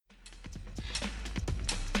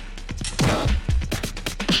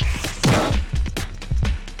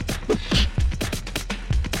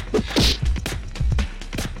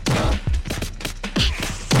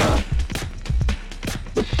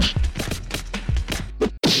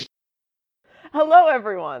Hello,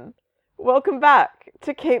 everyone. Welcome back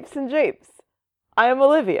to Capes and Japes. I am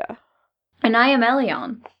Olivia. And I am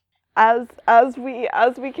Elion. As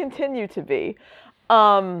we continue to be,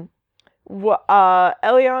 Elion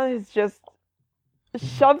has just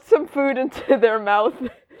shoved some food into their mouth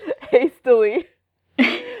hastily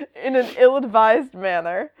in an ill-advised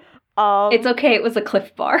manner. It's okay. It was a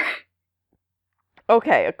Cliff Bar.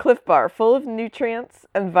 Okay, a Cliff Bar full of nutrients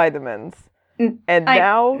and vitamins, and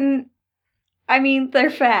I mean,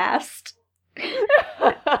 they're fast.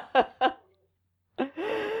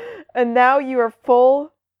 And now you are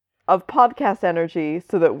full of podcast energy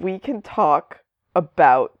so that we can talk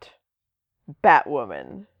about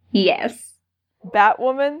Batwoman. Yes.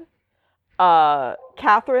 Batwoman,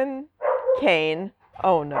 Catherine Kane.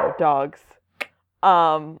 Oh no, dogs.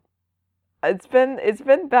 It's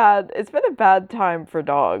been bad. It's been a bad time for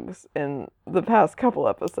dogs in the past couple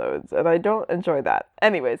episodes, and I don't enjoy that.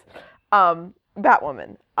 Anyways,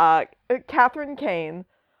 Batwoman, Catherine Kane,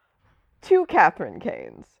 two Catherine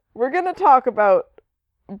Kanes. We're gonna talk about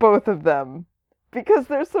both of them because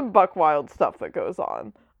there's some buck wild stuff that goes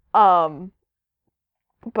on.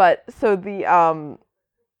 But so the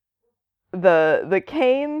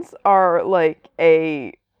Kanes are like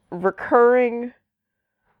a recurring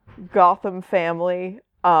Gotham family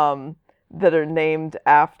that are named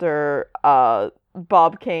after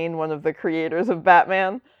Bob Kane, one of the creators of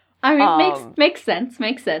Batman. I mean, makes sense.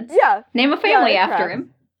 Makes sense. Yeah. Name a family after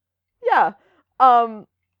him. Yeah.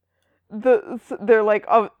 They're like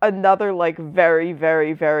another like very,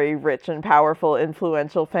 very, very rich and powerful,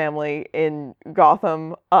 influential family in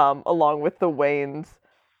Gotham, along with the Waynes,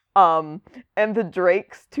 and the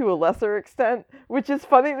Drakes to a lesser extent, which is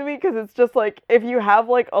funny to me because it's just like if you have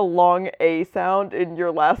like a long A sound in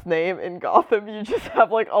your last name in Gotham, you just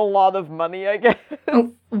have like a lot of money, I guess.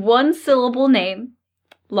 One syllable name,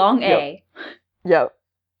 long A. Yep.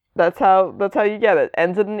 That's how you get it.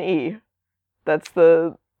 Ends in an E. That's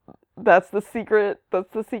the secret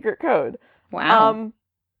code. Wow.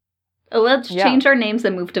 Let's change our names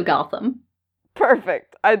and move to Gotham.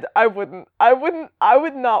 Perfect. I would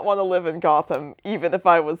not want to live in Gotham even if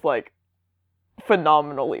I was like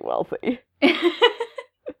phenomenally wealthy.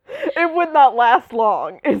 It would not last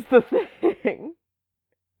long is the thing.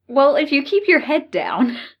 Well, if you keep your head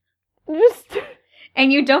down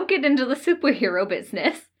and you don't get into the superhero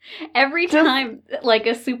business, every time like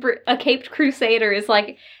a caped crusader is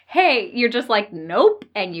like, "Hey," you're just like, "Nope,"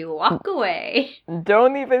 and you walk away.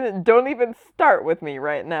 Don't even start with me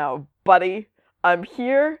right now, buddy. I'm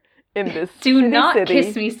here in this Do not city.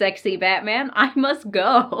 Kiss me, sexy Batman. I must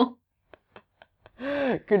go.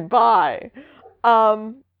 Goodbye.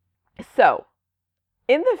 So,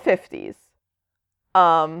 in the 50s,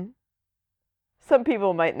 some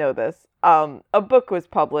people might know this, a book was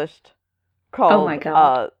published called Oh my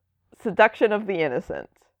God. Seduction of the Innocent,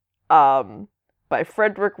 by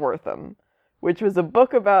Frederick Wertham, which was a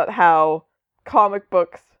book about how comic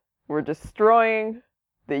books were destroying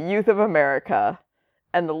the youth of America,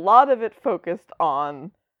 and a lot of it focused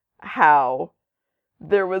on how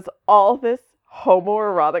there was all this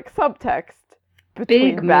homoerotic subtext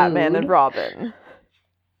between Batman and Robin.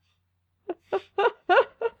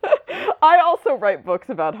 I also write books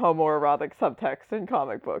about homoerotic subtext in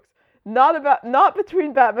comic books. Not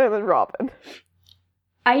between Batman and Robin.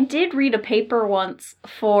 I did read a paper once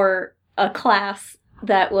for a class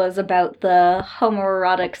that was about the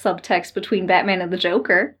homoerotic subtext between Batman and the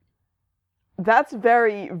Joker. That's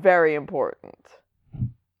very, very important.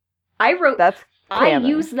 I canon.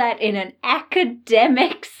 use that in an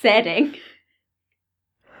academic setting.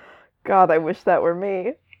 God, I wish that were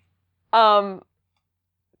me. But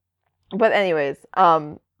anyways,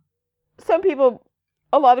 a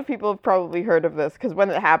lot of people have probably heard of this, because when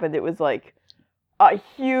it happened, it was like a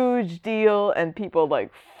huge deal, and people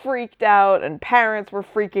like freaked out, and parents were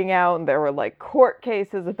freaking out, and there were like court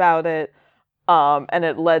cases about it, and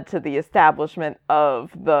it led to the establishment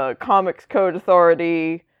of the Comics Code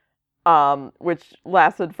Authority, which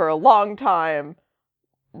lasted for a long time.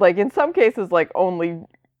 Like in some cases, like only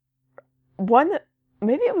one,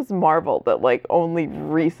 maybe it was Marvel that like only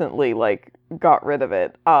recently like got rid of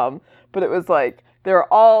it. But it was like they're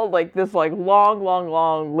all like this like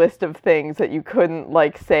long list of things that you couldn't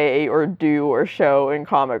like say or do or show in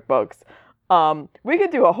comic books. We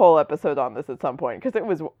could do a whole episode on this at some point because it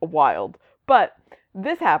was wild. But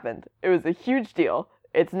this happened. It was a huge deal.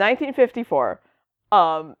 It's 1954.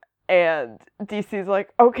 And DC's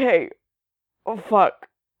like, okay, oh fuck,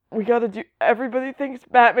 we gotta do, everybody thinks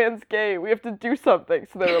Batman's gay, we have to do something.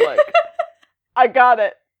 So they were like, I got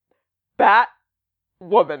it.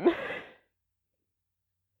 Batwoman.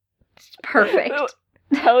 Perfect.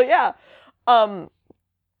 Hell yeah.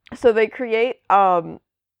 So they create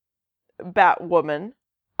Batwoman,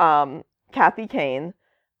 Kathy Kane,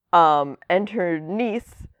 and her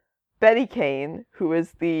niece, Betty Kane, who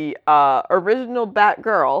is the original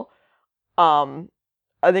Batgirl, a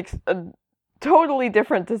totally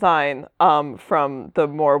different design from the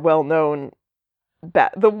more well-known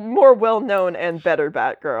and better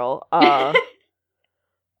Batgirl.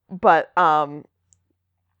 But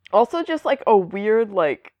also just like a weird,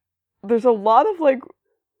 like, there's a lot of like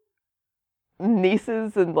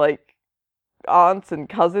nieces and like aunts and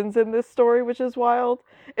cousins in this story, which is wild.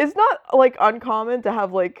 It's not like uncommon to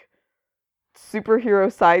have like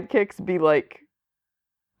superhero sidekicks be like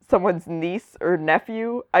someone's niece or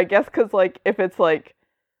nephew, I guess, because like if it's like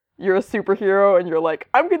you're a superhero and you're like,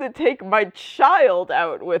 I'm gonna take my child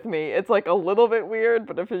out with me, it's like a little bit weird.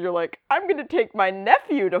 But if you're like, I'm gonna take my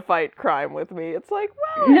nephew to fight crime with me, it's like,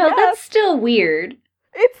 well, no, that's still weird.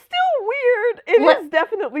 It's still weird. It is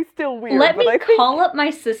definitely still weird. Let me call up my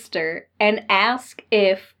sister and ask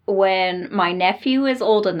if, when my nephew is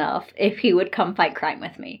old enough, if he would come fight crime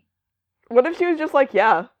with me. What if she was just like,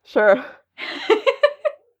 yeah, sure.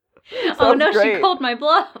 Oh no, great. She called my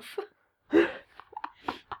bluff.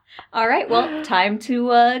 All right, well, time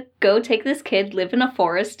to go take this kid, live in a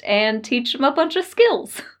forest, and teach him a bunch of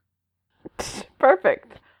skills.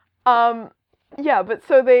 Perfect. Yeah, but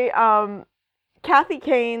so they, Kathy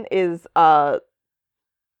Kane is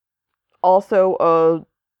also a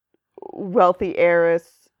wealthy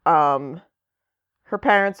heiress. Her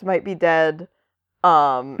parents might be dead.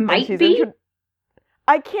 Might be?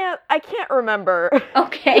 I can't remember.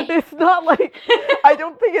 Okay. It's not like, I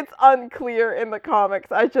don't think it's unclear in the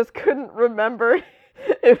comics. I just couldn't remember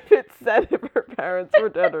if it said if her parents were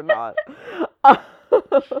dead or not.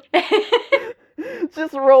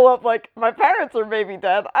 Just roll up like, my parents are maybe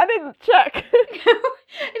dead. I didn't check.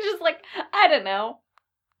 It's just like, I don't know.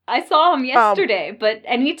 I saw them yesterday, but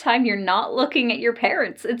anytime you're not looking at your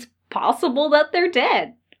parents, it's possible that they're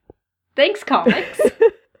dead. Thanks, comics.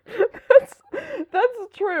 That's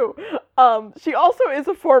true. She also is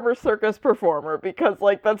a former circus performer because,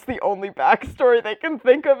 like, that's the only backstory they can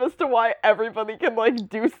think of as to why everybody can, like,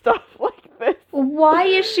 do stuff like this. Why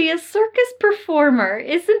is she a circus performer?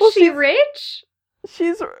 Isn't she rich?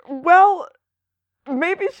 Well,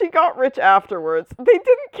 maybe she got rich afterwards. They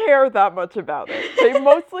didn't care that much about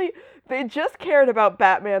it. They just cared about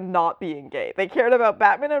Batman not being gay. They cared about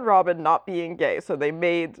Batman and Robin not being gay, so they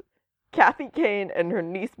made Kathy Kane and her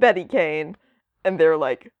niece Betty Kane, and they're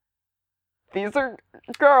like, these are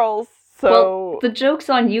girls, so... Well, the joke's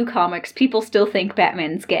on you, comics. People still think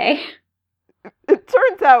Batman's gay. It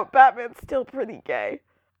turns out Batman's still pretty gay.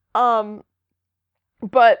 But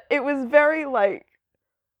it was very, like...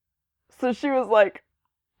 So she was like...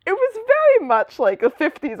 It was very much like a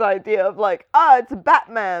 50s idea of like, it's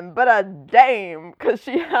Batman, but a dame. Because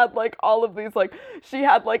she had like all of these, like, she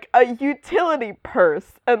had like a utility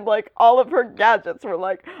purse and like all of her gadgets were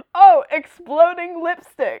like, exploding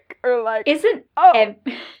lipstick. Or like, Isn't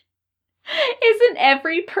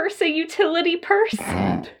every purse a utility purse?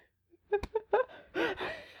 I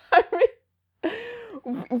mean,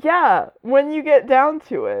 yeah, when you get down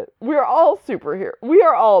to it, we're all superheroes. We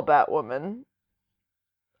are all Batwoman.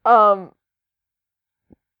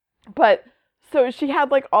 But so she had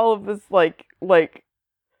like all of this like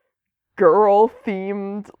girl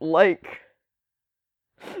themed like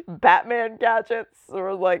Batman gadgets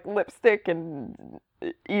or like lipstick and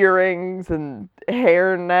earrings and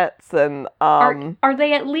hair nets and are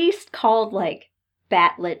they at least called like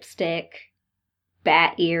bat lipstick,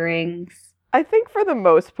 bat earrings? I think for the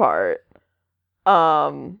most part.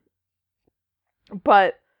 But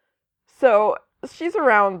so she's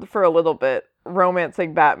around for a little bit,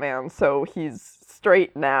 romancing Batman, so he's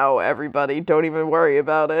straight now, everybody. Don't even worry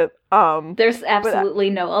about it. There's absolutely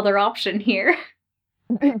no other option here.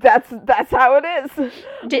 That's how it is.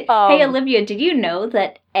 Hey, Olivia, did you know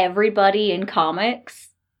that everybody in comics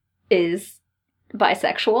is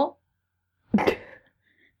bisexual? That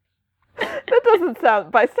doesn't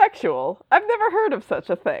sound bisexual. I've never heard of such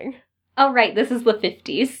a thing. Oh, right, this is the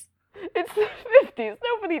 50s. It's the 50s.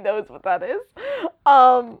 Nobody knows what that is.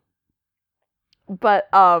 But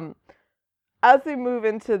as we move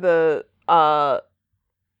into the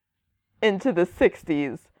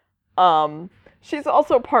 60s, she's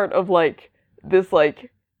also part of like this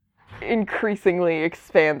like increasingly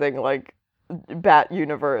expanding like Bat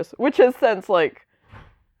universe, which has since like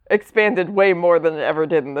expanded way more than it ever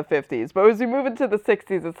did in the 50s. But as we move into the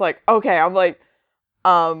 60s, it's like, okay, I'm like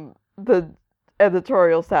the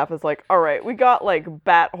editorial staff is like, all right, we got like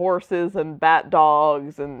bat horses and bat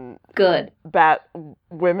dogs and good bat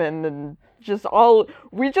women and just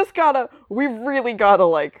we really gotta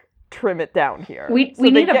like trim it down here. We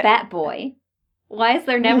need a bat boy. Why is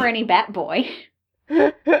there never any bat boy?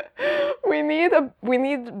 we need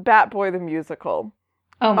Bat Boy the musical.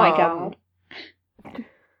 Oh my god.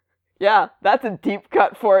 Yeah, that's a deep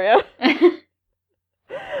cut for you.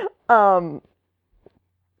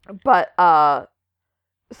 But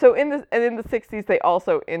so in the 60s they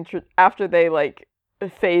also after they like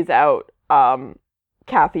phase out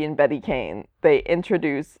Kathy and Betty Kane, they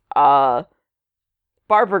introduce Barbara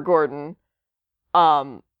Gordon,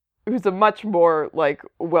 who's a much more like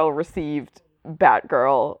well-received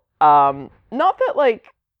Batgirl. Not that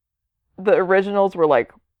like the originals were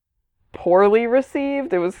like poorly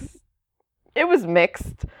received. It was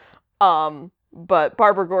mixed. But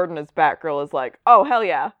Barbara Gordon as Batgirl is like, oh hell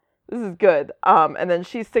yeah, this is good. And then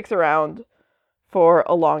she sticks around for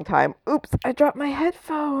a long time. Oops, I dropped my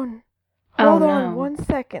headphone. Hold on 1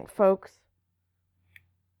 second, folks.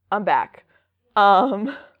 I'm back. A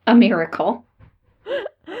miracle.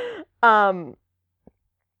 And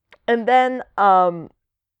then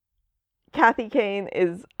Kathy Kane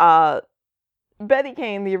is Betty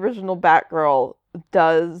Kane, the original Batgirl,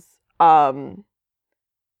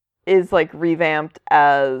 is like revamped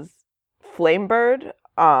as Flamebird,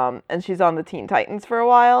 and she's on the Teen Titans for a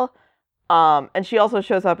while. And she also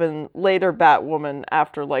shows up in later Batwoman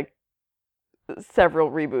after like several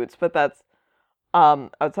reboots, but that's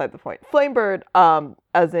outside the point. Flamebird,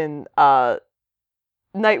 as in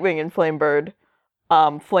Nightwing and Flamebird,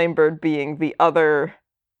 Flamebird being the other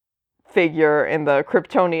figure in the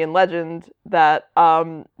Kryptonian legend that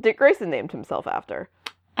Dick Grayson named himself after.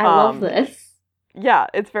 I love this. Yeah,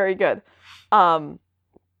 it's very good.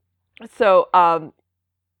 So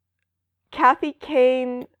Kathy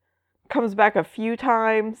Kane comes back a few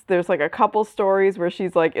times. There's like a couple stories where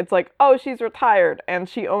she's like, it's like, oh, she's retired and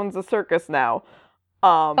she owns a circus now.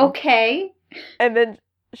 Okay. And then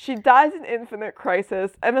she dies in Infinite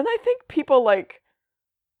Crisis, and then I think people like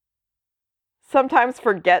sometimes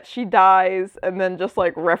forget she dies and then just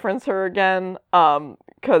like reference her again.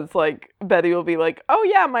 Cause like Betty will be like, oh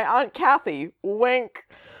yeah, my Aunt Kathy, wink.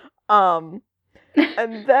 And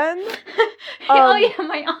then oh yeah,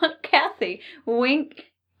 my Aunt Kathy, wink.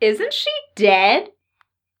 Isn't she dead?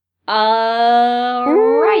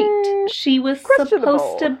 Right. She was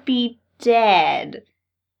supposed to be dead.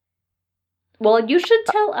 Well, you should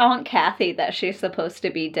tell Aunt Kathy that she's supposed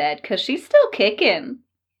to be dead, because she's still kicking.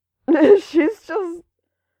 She's just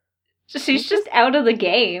out of the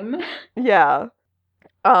game. Yeah.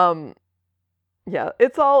 Yeah,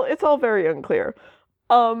 it's all very unclear.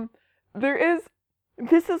 This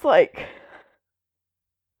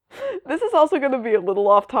is also going to be a little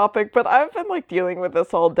off topic, but I've been like dealing with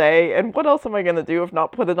this all day, and what else am I going to do if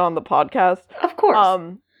not put it on the podcast? Of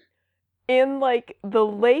course. In like the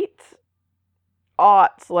late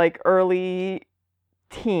aughts, like early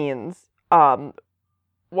teens,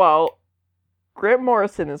 while Grant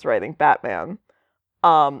Morrison is writing Batman,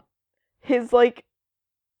 his like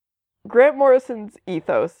Grant Morrison's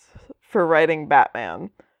ethos for writing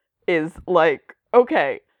Batman is like,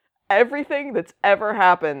 okay, everything that's ever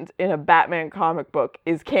happened in a Batman comic book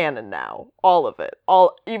is canon now. All of it.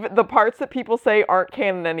 Even the parts that people say aren't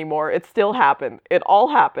canon anymore, it still happened. It all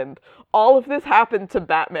happened. All of this happened to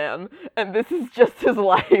Batman, and this is just his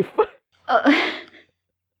life.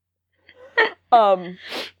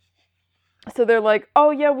 So they're like, oh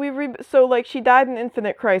yeah, so like she died in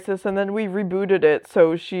Infinite Crisis, and then we rebooted it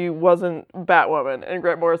so she wasn't Batwoman. And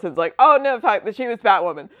Grant Morrison's like, oh no, in fact, she was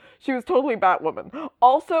Batwoman. She was totally Batwoman.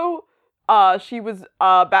 Also, she was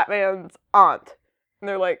Batman's aunt. And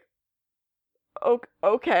they're like,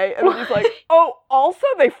 okay. And then he's like, oh, also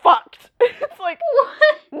they fucked. It's like,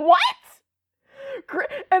 what?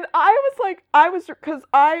 And because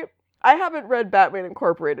I haven't read Batman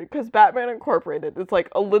Incorporated, because Batman Incorporated is like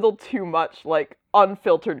a little too much like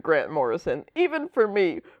unfiltered Grant Morrison, even for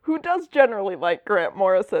me, who does generally like Grant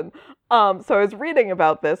Morrison. So I was reading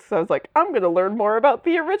about this, so I was like, I'm gonna learn more about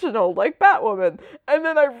the original, like Batwoman. And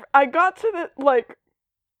then I got to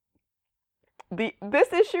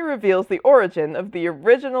this issue reveals the origin of the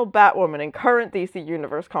original Batwoman in current DC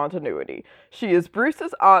Universe continuity. She is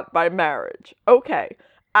Bruce's aunt by marriage. Okay.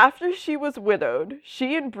 After she was widowed,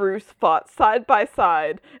 she and Bruce fought side by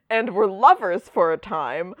side and were lovers for a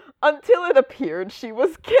time until it appeared she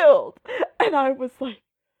was killed. And I was like,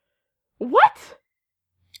 what?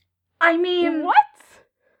 I mean... What?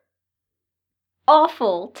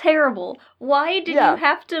 awful, terrible. Why did you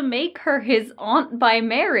have to make her his aunt by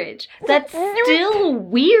marriage? That's still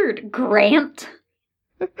weird, Grant.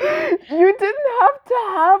 You didn't have to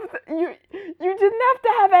have you didn't have to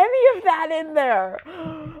have any of that in there.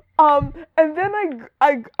 And then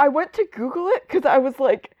I went to Google it because I was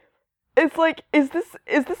like, it's like, is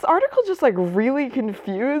this article just like really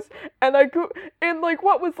confused? And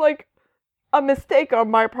what was like a mistake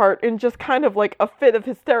on my part in just kind of like a fit of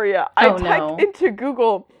hysteria. I typed into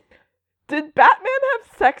Google, did Batman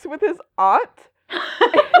have sex with his aunt?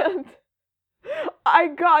 And I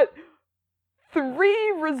got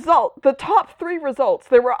the top 3 results.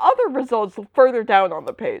 There were other results further down on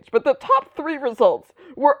the page, but the top 3 results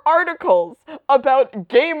were articles about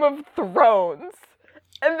Game of Thrones.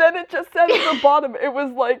 And then it just said at the bottom, it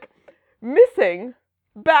was like, missing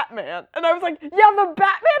Batman. And I was like, yeah, the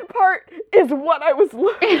Batman part is what I was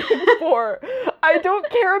looking for. I don't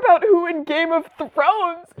care about who in Game of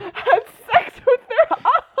Thrones had sex with their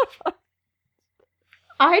aunt.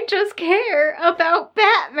 I just care about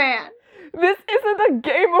Batman. This isn't a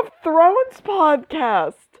Game of Thrones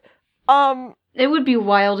podcast. It would be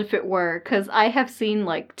wild if it were, because I have seen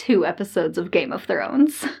like 2 episodes of Game of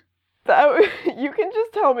Thrones. You can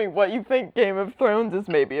just tell me what you think Game of Thrones is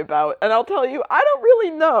maybe about, and I'll tell you, I don't really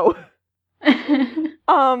know.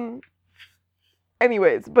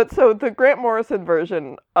 Anyways, but so the Grant Morrison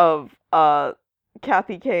version of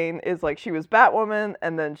Kathy Kane is like she was Batwoman,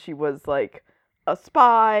 and then she was like a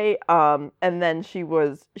spy, and then she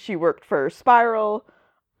worked for Spiral,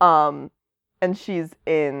 and she's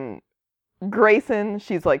in Grayson,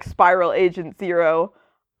 she's like Spiral Agent Zero,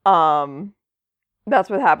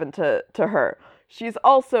 that's what happened to her. She's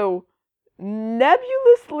also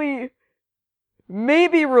nebulously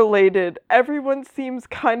maybe related, everyone seems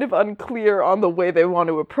kind of unclear on the way they want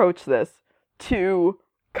to approach this, to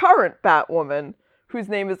current Batwoman, whose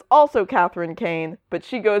name is also Catherine Kane, but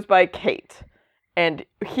she goes by Kate. And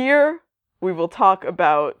here we will talk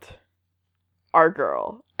about our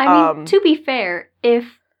girl. I mean, to be fair, if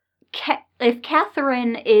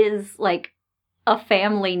Catherine is like a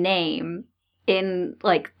family name in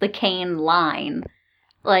like the Kane line,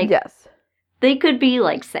 like yes, they could be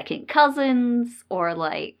like second cousins or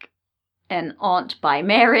like an aunt by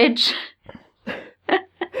marriage.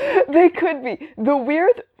 They could be. The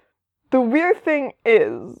weird thing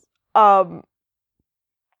is,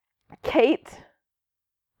 Kate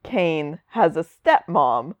Kane has a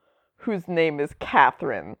stepmom whose name is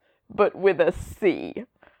Catherine, but with a C.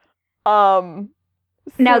 Now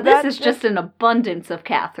this is just an abundance of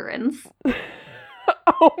Catherines.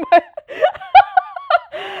 Oh my!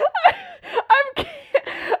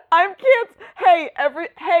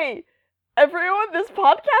 Hey, everyone! This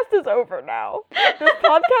podcast is over now. This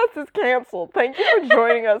podcast is canceled. Thank you for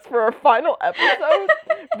joining us for our final episode,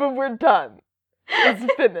 but we're done.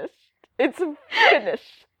 It's finished. It's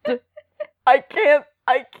finished. I can't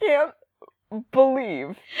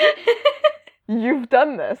believe you've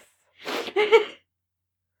done this.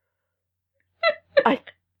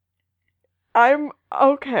 I'm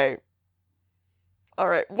okay. All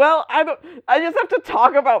right. Well, I just have to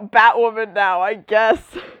talk about Batwoman now, I guess.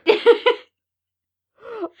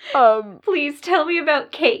 Please tell me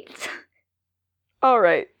about Kate. All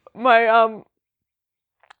right. My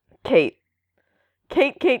Kate.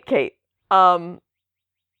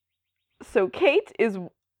 So Kate is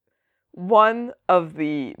one of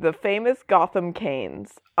the famous Gotham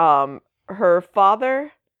Kanes. Her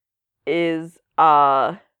father is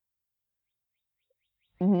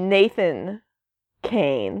Nathan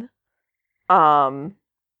Kane.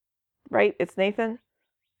 Right? It's Nathan.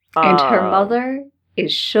 And her mother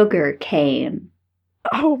is Sugar Kane.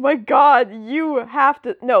 Oh my god, you have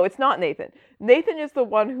to... No, it's not Nathan. Nathan is the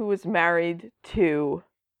one who was married to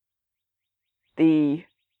the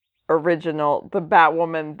original, the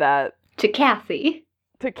Batwoman that... To Kathy.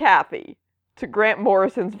 To Grant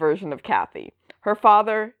Morrison's version of Kathy. Her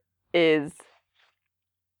father is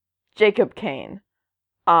Jacob Kane,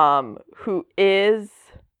 who is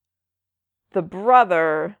the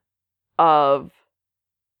brother of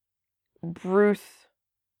Bruce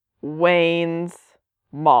Wayne's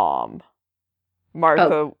mom,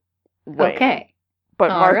 Martha Wayne. Okay. But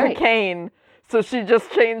Martha Kane, so she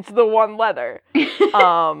just changed the one letter.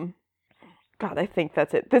 God, I think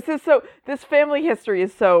that's it. This family history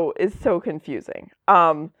is so confusing.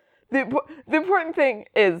 The important thing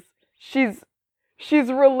is she's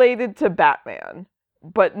related to Batman,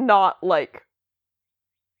 but not like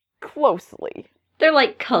closely. They're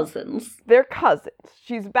like cousins. They're cousins.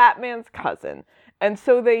 She's Batman's cousin, and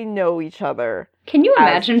so they know each other. Can you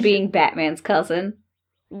imagine being Batman's cousin?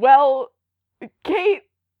 Well, Kate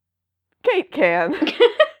can.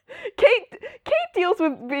 Kate deals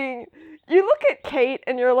with being... You look at Kate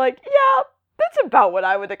and you're like, yeah, that's about what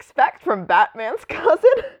I would expect from Batman's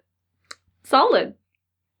cousin. Solid.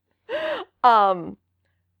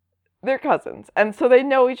 They're cousins, and so they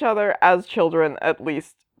know each other as children, at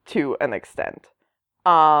least to an extent.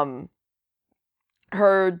 Her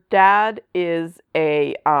dad is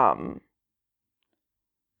a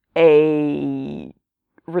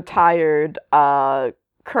retired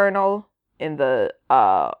colonel in the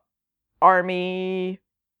army,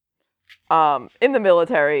 in the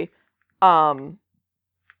military.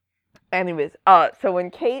 Anyways, so when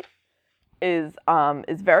Kate is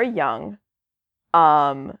very young,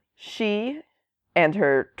 she and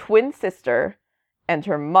her twin sister and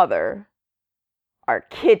her mother are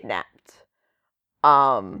kidnapped,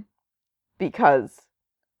 because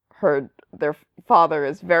their father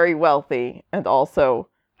is very wealthy and also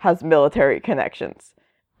has military connections,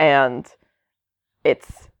 and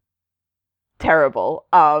it's terrible.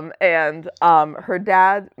 And her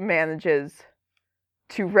dad manages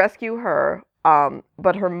to rescue her,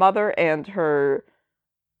 but her mother and her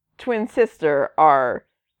twin sister are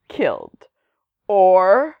killed.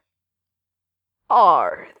 Or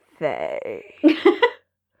are they?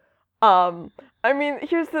 I mean,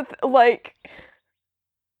 here's the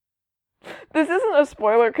this isn't a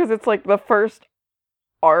spoiler because it's like the first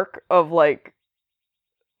arc of like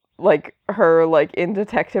her like in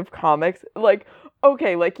Detective Comics. Like,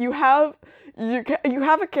 okay, like you have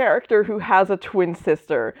a character who has a twin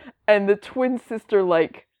sister, and the twin sister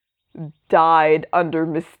like died under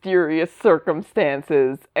mysterious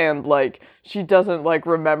circumstances, and like she doesn't like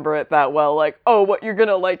remember it that well. Like, oh, what, you're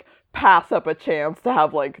gonna like pass up a chance to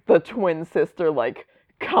have like the twin sister like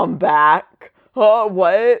come back? Oh,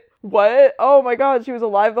 what? Oh my god, she was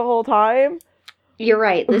alive the whole time? You're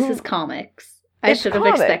right, this is comics. I should have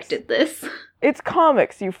expected this. It's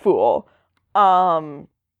comics, you fool. But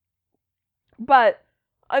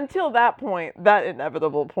until that point, that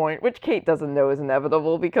inevitable point, which Kate doesn't know is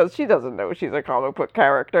inevitable because she doesn't know she's a comic book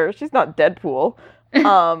character. She's not Deadpool.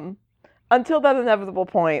 Until that inevitable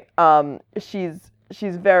point, she's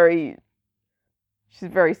very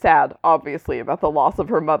sad, obviously, about the loss of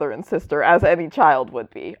her mother and sister, as any child would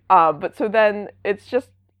be. But so then it's just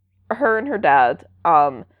her and her dad,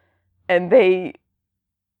 and they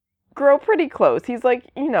grow pretty close. He's like,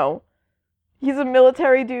 he's a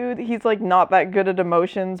military dude. He's like not that good at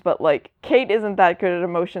emotions, but like Kate isn't that good at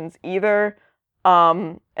emotions either.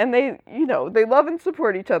 And they, they love and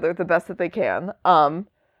support each other the best that they can.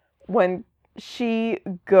 When she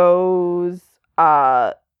goes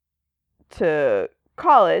to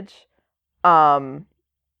college,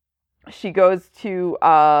 she goes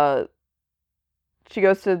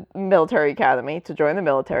to military academy to join the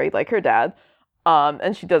military like her dad.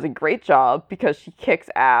 And she does a great job because she kicks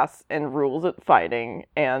ass and rules at fighting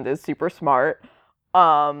and is super smart.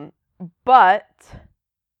 But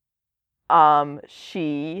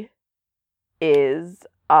she is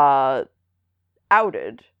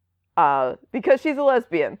outed because she's a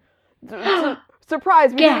lesbian.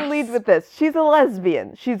 Surprise, we didn't lead with this. She's a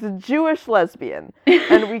lesbian. She's a Jewish lesbian.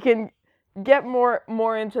 And we can get more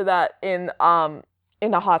into that in a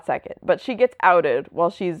hot second. But she gets outed while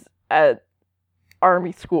she's at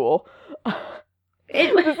army school.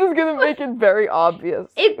 This is gonna make it very obvious.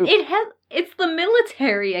 It's the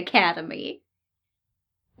military academy.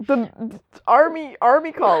 The army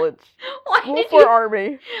college. School for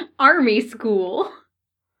army. Army school.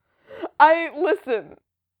 Listen.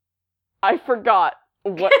 I forgot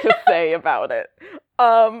what to say about it.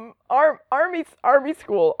 Army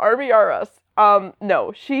school, Army R Us.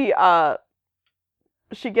 No, she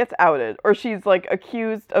gets outed, or she's like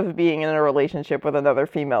accused of being in a relationship with another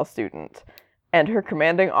female student, and her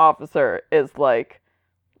commanding officer is like,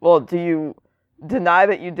 well, do you deny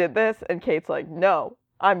that you did this? And Kate's like, no,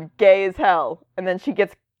 I'm gay as hell. And then she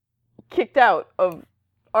gets kicked out of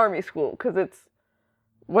army school because it's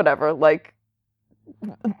whatever, like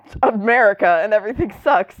America and everything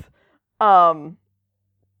sucks. But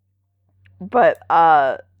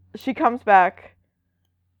she comes back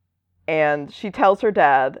and she tells her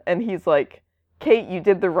dad, and he's like, Kate, you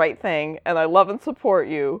did the right thing, and I love and support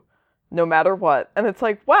you no matter what. And it's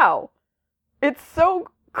like, wow, it's so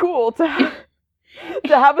cool to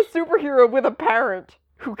have a superhero with a parent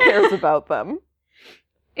who cares about them.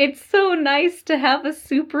 It's so nice to have a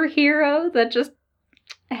superhero that just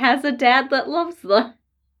has a dad that loves them.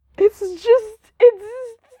 It's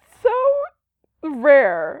so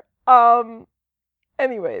rare.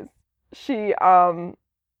 Anyways, she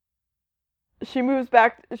moves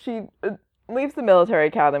back. She leaves the military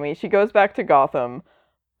academy. She goes back to Gotham.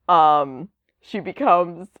 She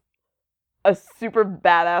becomes a super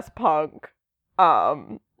badass punk.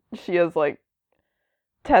 She has like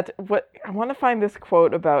what I want to find this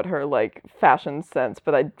quote about her like fashion sense,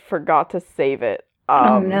 but I forgot to save it.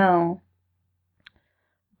 Oh no.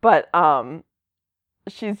 But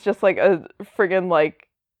she's just like a friggin' like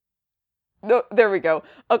no, there we go.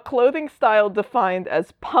 A clothing style defined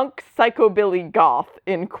as punk psychobilly goth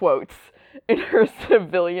in quotes in her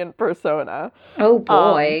civilian persona. Oh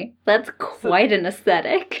boy, that's quite an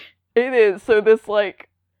aesthetic. It is. So this like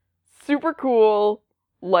super cool,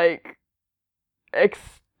 like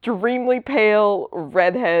extremely pale,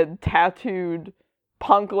 redhead, tattooed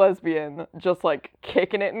punk lesbian, just like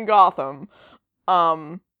kicking it in Gotham,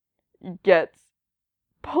 gets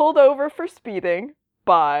pulled over for speeding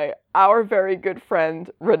by our very good friend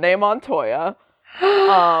Renee Montoya.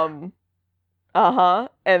 And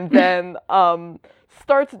then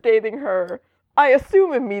starts dating her, I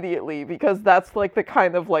assume immediately, because that's like the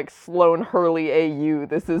kind of like Sloane Hurley AU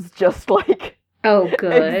this is just like oh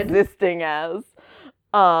good existing as.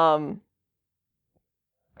 But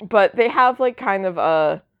they have like kind of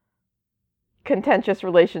a contentious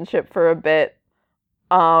relationship for a bit.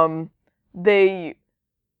 They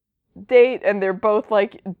date and they're both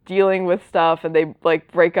like dealing with stuff and they like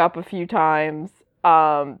break up a few times.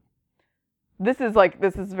 This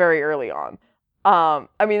is very early on. I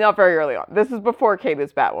mean, not very early on. This is before Kate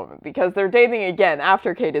is Batwoman, because they're dating again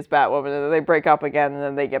after Kate is Batwoman, and then they break up again, and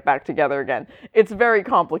then they get back together again. It's very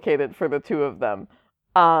complicated for the two of them.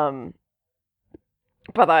 But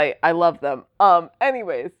I love them.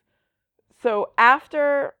 Anyways, so at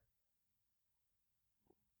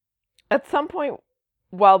some point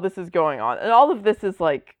while this is going on, and all of this is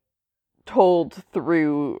like told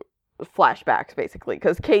through flashbacks basically,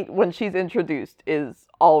 because Kate, when she's introduced, is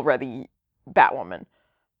already Batwoman,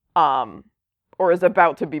 or is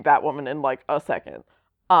about to be Batwoman in like a second.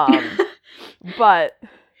 But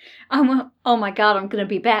oh my god, I'm gonna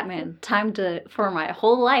be Batman. Time for my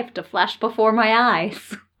whole life to flash before my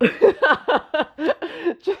eyes.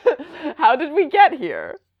 How did we get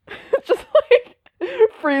here? Just like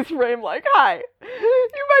freeze frame, like, hi.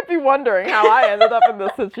 You might be wondering how I ended up in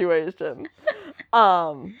this situation.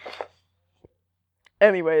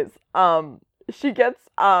 Anyways, she gets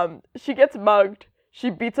mugged.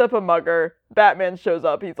 She beats up a mugger. Batman shows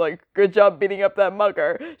up. He's like, good job beating up that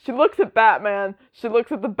mugger. She looks at Batman. She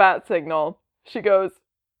looks at the bat signal. She goes,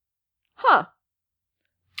 huh.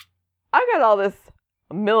 I got all this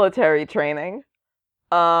military training.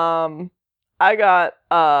 I got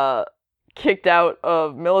kicked out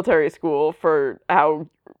of military school for how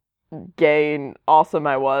gay and awesome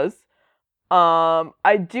I was.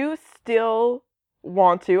 I do still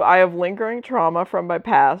want to. I have lingering trauma from my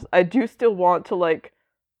past. I do still want to like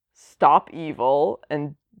stop evil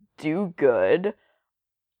and do good.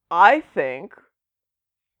 I think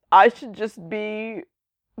I should just be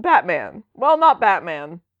Batman. Well, not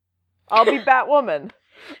Batman. I'll be Batwoman.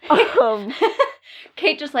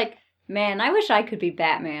 Kate just like, man, I wish I could be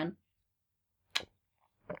Batman.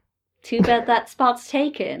 Too bad that spot's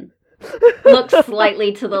taken. Looks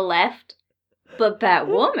slightly to the left, but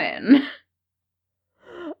Batwoman.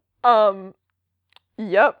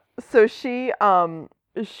 Yep. So she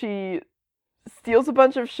steals a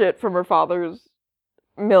bunch of shit from her father's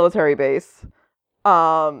military base,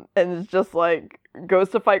 and is just like goes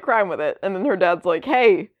to fight crime with it. And then her dad's like,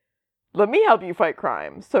 "Hey, let me help you fight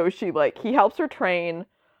crime." So he helps her train,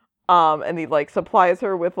 and he like supplies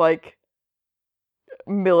her with like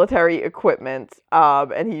military equipment,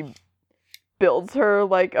 and he builds her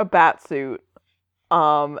like a bat suit,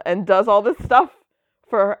 and does all this stuff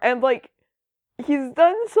for her. And like he's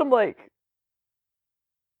done some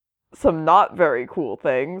not very cool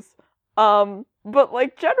things, but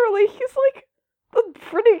like generally he's like a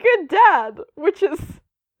pretty good dad, which is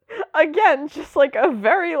again just like a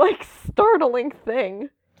very like startling thing.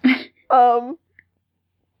 But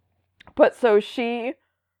so she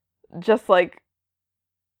just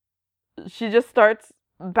starts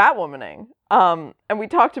Batwomaning. And we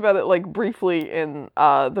talked about it like briefly in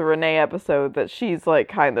the Renee episode, that she's like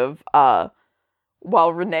kind of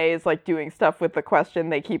while Renee is like doing stuff with the Question,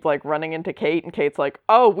 they keep like running into Kate, and Kate's like,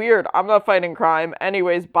 "Oh, weird, I'm not fighting crime.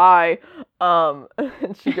 Anyways, bye." And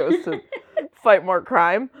she goes to fight more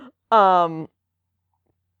crime.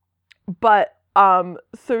 But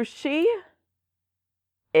so she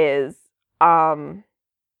is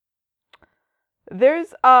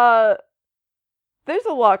there's a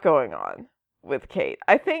lot going on with Kate.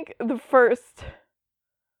 I think the first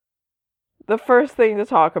the first thing to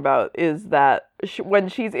talk about is that when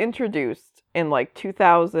she's introduced in like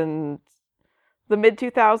 2000, the mid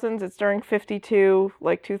 2000s, it's during 52,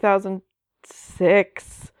 like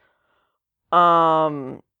 2006.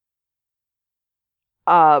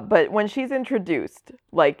 But when she's introduced,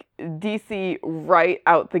 like, DC right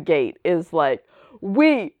out the gate is like,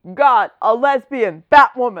 we got a lesbian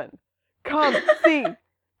Batwoman. Come see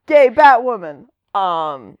gay Batwoman.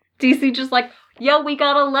 DC just like, yo, we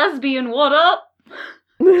got a lesbian, what up?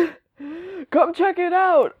 Come check it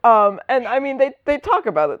out. And I mean, they talk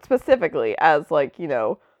about it specifically as, like, you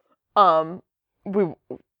know, we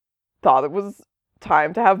thought it was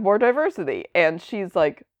time to have more diversity. And she's,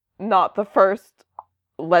 like, not the first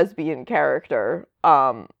lesbian character,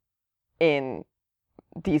 in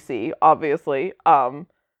DC, obviously,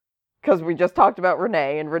 because we just talked about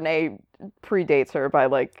Renee, and Renee predates her by,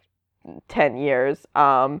 like, 10 years,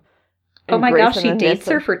 Oh my gosh, she dates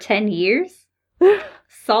her for 10 years?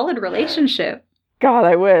 Solid relationship. God,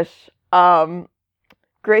 I wish.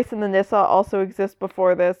 Grace and the Nyssa also exist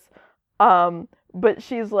before this, but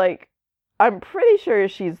she's, like, I'm pretty sure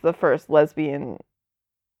she's the first lesbian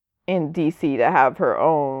in DC to have her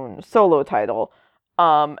own solo title.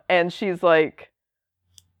 And she's, like,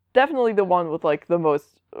 definitely the one with, like, the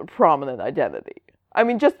most prominent identity. I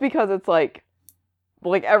mean, just because it's, like,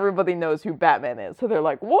 everybody knows who Batman is, so they're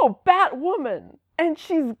like, whoa, Batwoman! And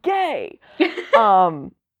she's gay!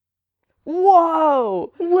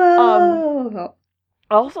 Whoa! Whoa!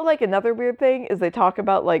 Also, like, another weird thing is they talk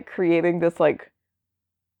about, like, creating this, like,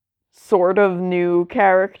 sort of new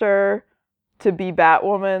character to be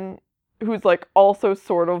Batwoman, who's, like, also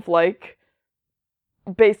sort of, like,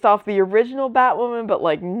 based off the original Batwoman, but,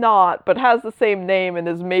 like, not, but has the same name and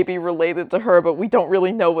is maybe related to her, but we don't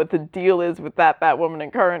really know what the deal is with that Batwoman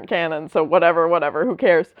in current canon, so whatever, who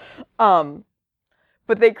cares.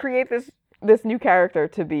 But they create this new character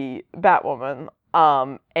to be Batwoman,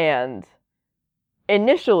 and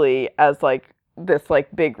initially, as, like, this,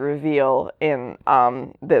 like, big reveal in,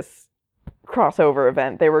 this crossover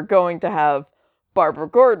event, they were going to have Barbara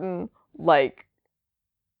Gordon, like,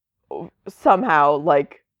 somehow,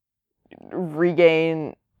 like,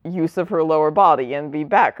 regain use of her lower body and be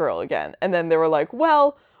Batgirl again. And then they were like,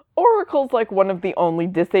 well, Oracle's, like, one of the only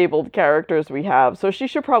disabled characters we have, so she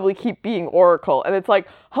should probably keep being Oracle. And it's like,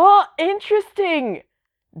 huh, interesting,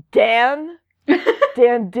 Dan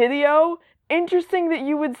Didio, interesting that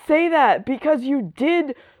you would say that, because you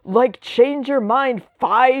did, like, change your mind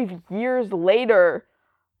 5 years later,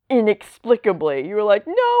 inexplicably. You were like,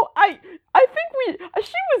 no, I think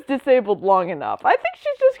she was disabled long enough. I think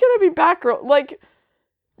she's just gonna be Batgirl. Like,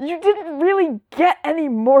 you didn't really get any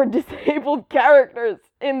more disabled characters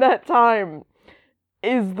in that time,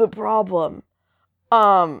 is the problem.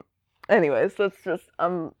 Anyways, that's just,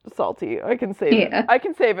 I'm salty. I can save it. I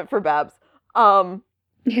can save it for Babs. Yeah,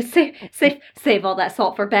 save all that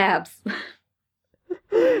salt for Babs.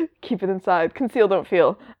 Keep it inside. Conceal, don't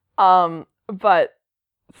feel. But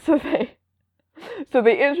so they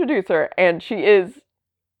introduce her, and she is,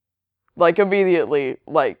 like, immediately,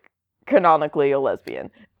 like, canonically a lesbian,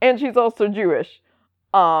 and she's also Jewish.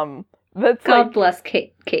 That's God, like, bless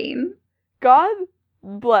Kane. God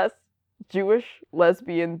bless Jewish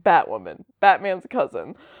lesbian Batwoman, Batman's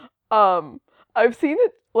cousin. I've seen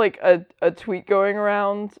it, like, a tweet going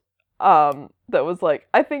around, that was like,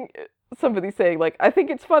 I think somebody saying, like, I think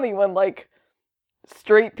it's funny when, like,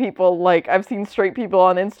 straight people, like, I've seen straight people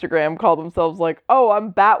on Instagram call themselves, like, oh,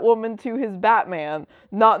 I'm Batwoman to his Batman,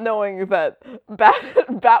 not knowing that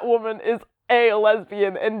Batwoman is A,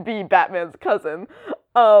 lesbian, and B, Batman's cousin.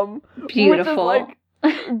 Beautiful. Which is,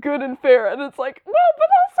 like, good and fair, and it's like, well, but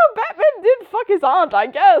also Batman did fuck his aunt, I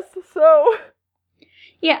guess, so...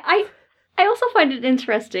 Yeah, I also find it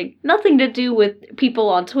interesting, nothing to do with people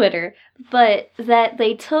on Twitter, but that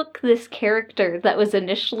they took this character that was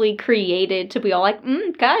initially created to be all like,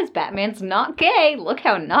 guys, Batman's not gay, look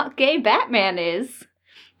how not gay Batman is.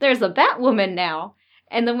 There's a Batwoman now.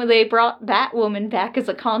 And then when they brought Batwoman back as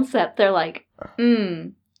a concept, they're like,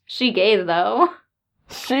 she gay though.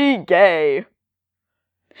 She gay.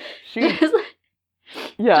 Yeah.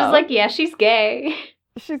 Just like, yeah, she's gay.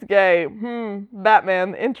 She's gay.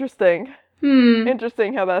 Batman. Interesting.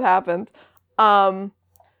 Interesting how that happened.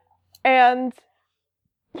 And,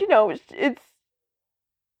 you know, it's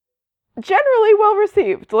generally well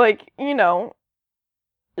received. Like, you know,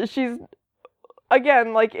 she's,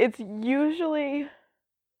 again, like, it's usually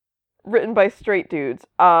written by straight dudes.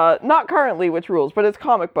 Not currently, which rules, but it's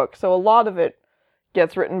comic book, so a lot of it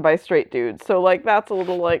gets written by straight dudes. So, like, that's a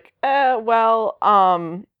little like, well,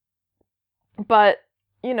 but,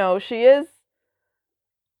 you know, she is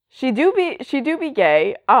she do be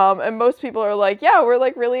gay. And most people are like, yeah, we're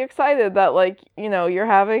like really excited that like, you know, you're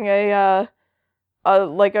having a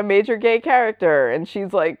like a major gay character, and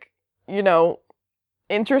she's like, you know,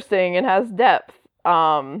 interesting and has depth.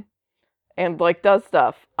 And like does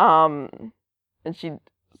stuff. And she's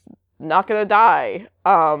not gonna die.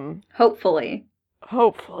 Hopefully.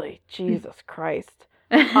 Jesus Christ.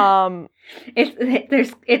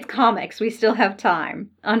 It's comics. We still have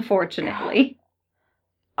time, unfortunately.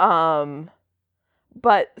 But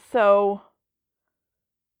so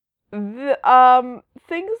the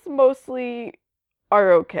things mostly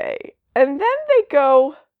are okay. And then they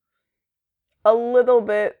go a little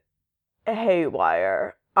bit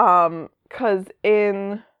haywire. 'Cause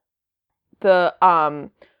in the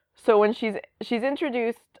so when she's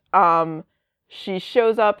introduced, she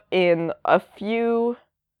shows up in a few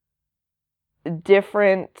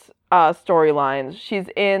different storylines. She's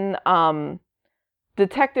in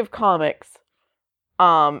Detective Comics,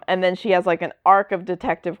 and then she has like an arc of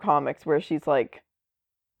Detective Comics where she's like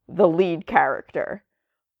the lead character,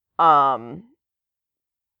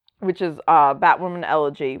 which is Batwoman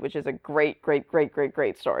Elegy, which is a great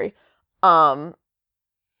story. And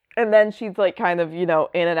then she's like kind of, you know,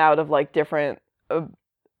 in and out of like different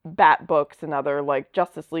Bat books and other like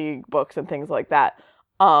Justice League books and things like that.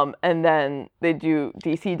 And then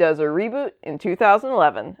DC does a reboot in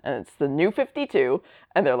 2011, and it's the New 52,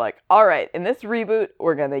 and they're like, all right, in this reboot,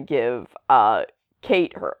 we're gonna give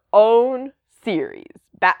Kate her own series,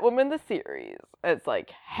 Batwoman the series. And it's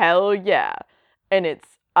like, hell yeah. And it's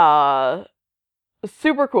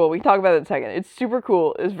super cool. We can talk about it in a second. It's super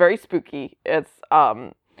cool. It's very spooky. It's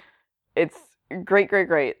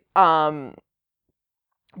great.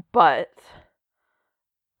 But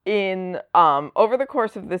in over the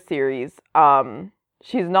course of this series,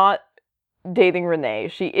 she's not dating Renee.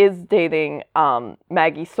 She is dating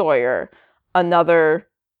Maggie Sawyer, another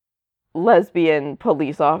lesbian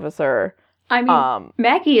police officer. I mean,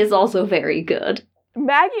 Maggie is also very good.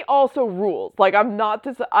 Maggie also rules. Like,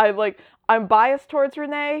 I'm biased towards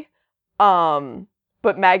Renee,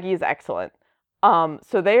 but Maggie is excellent.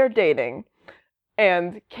 So they are dating,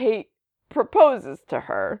 and Kate proposes to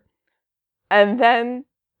her, and then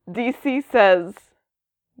DC says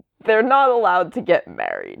they're not allowed to get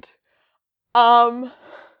married. That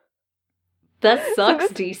sucks,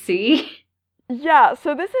 DC. Yeah,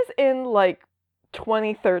 so this is in, like,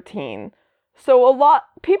 2013. So a lot,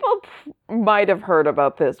 people might have heard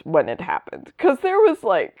about this when it happened. Because there was,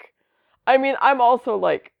 like, I mean, I'm also,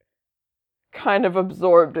 like, kind of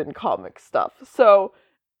absorbed in comic stuff. So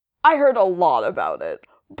I heard a lot about it.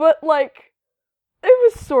 But, like, it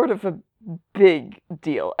was sort of a big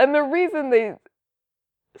deal. And the reason they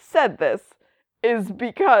said this is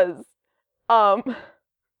because, quote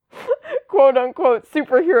unquote,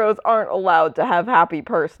 superheroes aren't allowed to have happy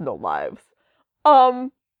personal lives.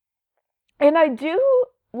 And I do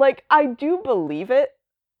believe it,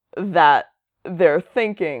 that their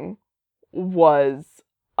thinking was,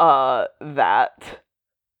 that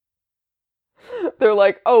they're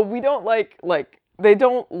like, oh, we don't they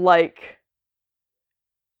don't like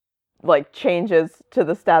changes to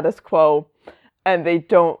the status quo, and they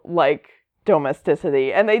don't like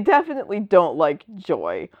domesticity, and they definitely don't like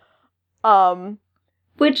joy.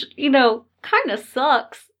 Which, you know, kind of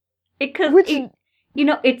sucks. Because, you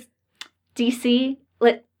know, it's DC.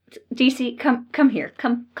 DC, come here.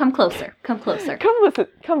 Come closer. Come closer.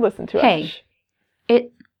 Come listen to us. Hey,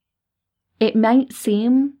 it might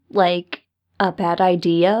seem like a bad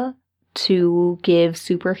idea to give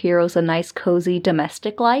superheroes a nice, cozy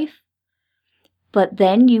domestic life, but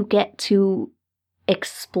then you get to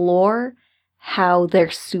explore how their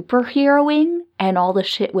superheroing and all the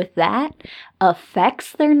shit with that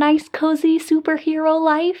affects their nice, cozy superhero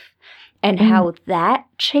life, and how that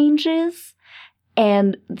changes,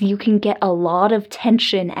 and you can get a lot of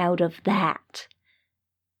tension out of that.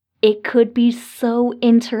 It could be so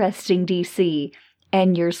interesting, DC,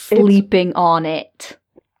 and you're sleeping on it.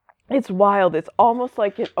 It's wild. It's almost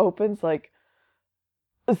like it opens, like,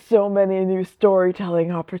 so many new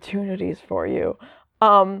storytelling opportunities for you.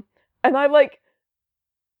 And I like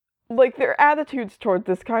their attitudes toward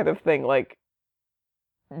this kind of thing, like,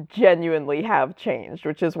 genuinely have changed,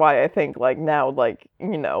 which is why I think, like, now, like,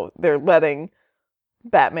 you know, they're letting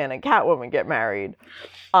Batman and Catwoman get married.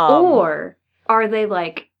 Or are they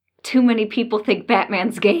like, too many people think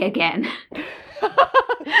Batman's gay again?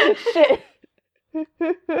 Shit.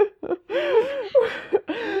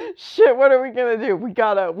 Shit, what are we gonna do? We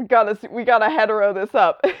gotta hetero this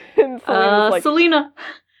up. And Selina's like, Selina,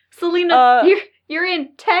 you're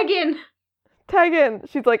in. Tag in. Tegan,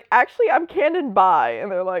 she's like, actually, I'm canon bi.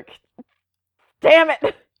 And they're like, damn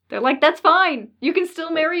it. They're like, that's fine. You can still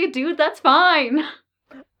marry a dude, that's fine.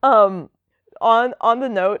 On the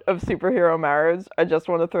note of superhero marriage, I just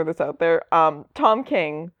want to throw this out there. Tom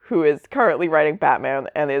King, who is currently writing Batman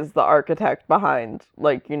and is the architect behind,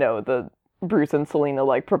 like, you know, the Bruce and Selena,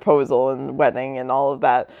 like, proposal and wedding and all of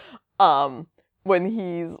that, when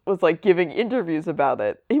he was, like, giving interviews about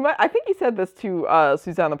it, I think he said this to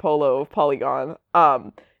Susanna Polo of Polygon.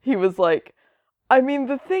 He was like, I mean,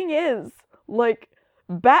 the thing is, like,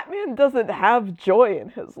 Batman doesn't have joy in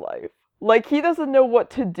his life. Like, he doesn't know what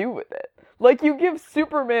to do with it. Like, you give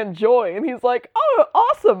Superman joy, and he's like, oh,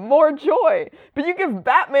 awesome, more joy. But you give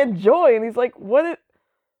Batman joy, and he's like, what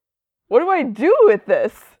do I do with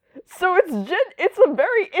this? So it's a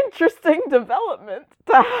very interesting development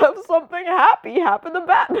to have something happy happen to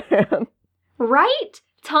Batman. Right?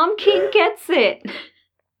 Tom King gets it.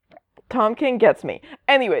 Tom King gets me.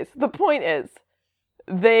 Anyways, the point is,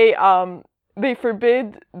 they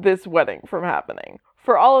forbid this wedding from happening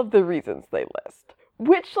for all of the reasons they list.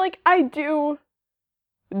 Which, like,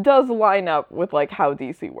 does line up with, like, how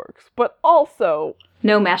DC works. But also...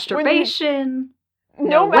 No masturbation.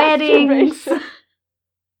 No weddings.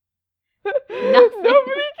 Nobody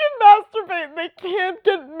can masturbate. They can't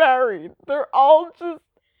get married. They're all just...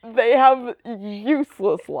 They have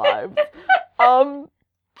useless lives.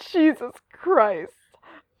 Jesus Christ.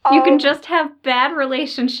 You can just have bad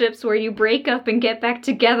relationships where you break up and get back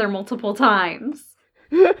together multiple times.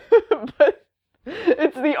 But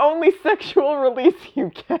it's the only sexual release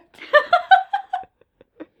you get.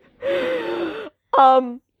 The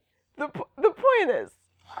point is,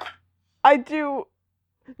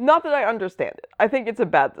 not that I understand it. I think it's a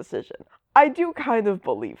bad decision. I do kind of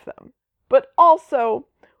believe them. But also,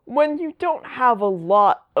 when you don't have a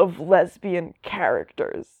lot of lesbian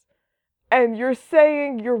characters, and you're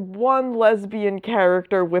saying you're one lesbian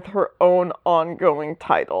character with her own ongoing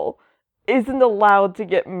title isn't allowed to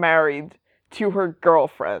get married to her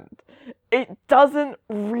girlfriend, it doesn't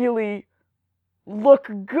really look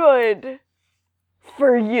good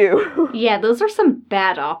for you. Yeah, those are some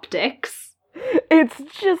bad optics. It's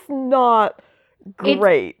just not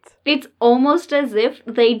great. It's almost as if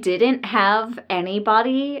they didn't have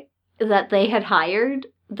anybody that they had hired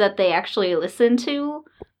that they actually listened to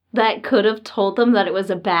that could have told them that it was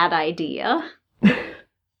a bad idea.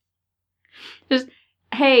 Just,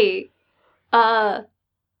 hey,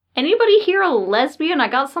 anybody here a lesbian? I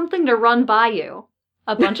got something to run by you.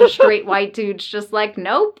 A bunch of straight white dudes just like,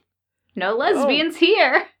 nope, no lesbians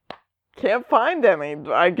here. Can't find any.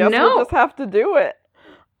 I guess we'll just have to do it.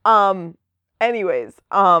 Anyways,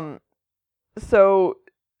 so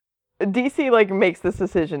DC, like, makes this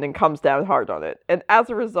decision and comes down hard on it. And as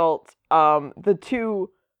a result, the two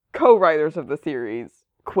co-writers of the series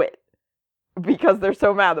quit because they're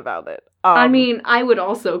so mad about it. I mean, I would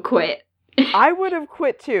also quit. I would have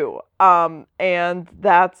quit too. And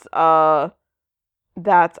I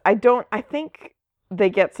think they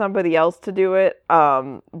get somebody else to do it.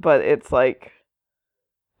 But it's like,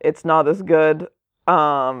 it's not as good.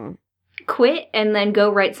 Quit and then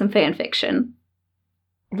go write some fan fiction.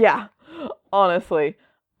 Yeah, honestly.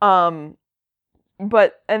 And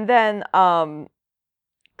then,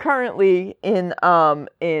 currently in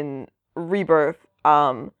Rebirth,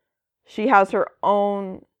 she has her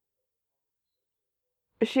own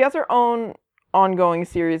ongoing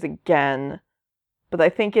series again, but I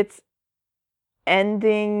think it's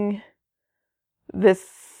ending this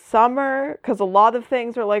summer, because a lot of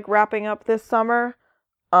things are, like, wrapping up this summer,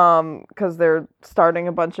 because they're starting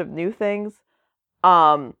a bunch of new things.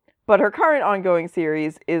 But her current ongoing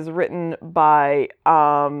series is written by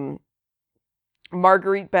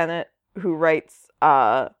Marguerite Bennett, who writes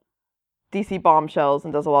DC Bombshells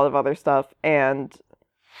and does a lot of other stuff, and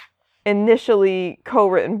initially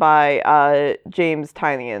co-written by James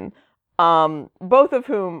Tynion, both of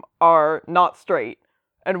whom are not straight,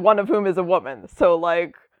 and one of whom is a woman. So,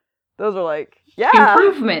 like, those are like, yeah,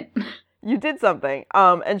 improvement. You did something.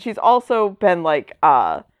 And she's also been, like,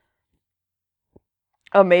 a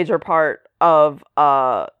major part of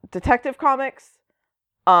Detective Comics.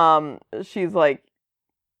 She's, like,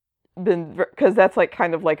 been, because that's, like,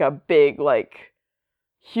 kind of like a big, like,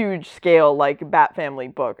 huge scale, like, Bat Family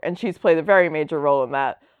book, and she's played a very major role in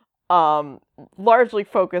that, largely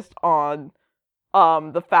focused on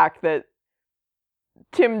the fact that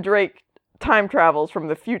Tim Drake time travels from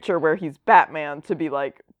the future where he's Batman to be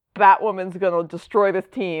like, Batwoman's gonna destroy this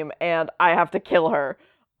team and I have to kill her.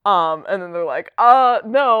 And then they're like,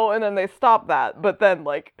 no, and then they stop that. But then,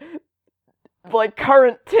 like, like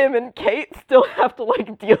current Tim and Kate still have to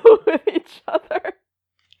like deal with each other.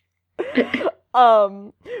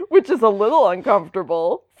 Which is a little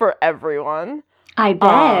uncomfortable for everyone. I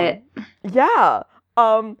bet. Yeah.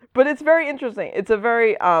 But it's very interesting. It's a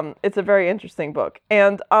very interesting book.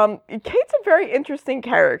 And Kate's a very interesting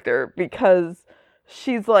character because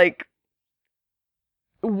she's like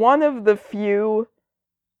one of the few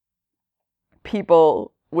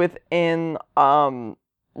people within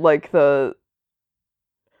like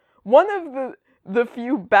one of the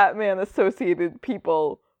few Batman associated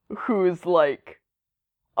people who's like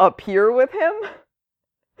a peer with him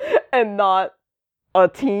and not a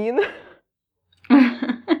teen.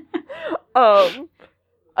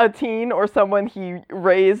 A teen or someone he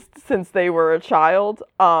raised since they were a child.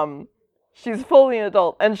 She's fully an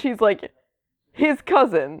adult and she's like his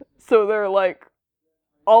cousin, so they're like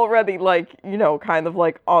already like, you know, kind of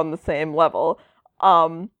like on the same level.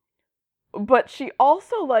 But she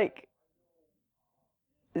also like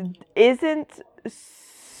isn't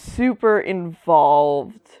super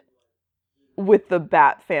involved with the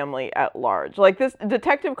Bat family at large. Like, this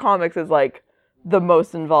Detective Comics is like the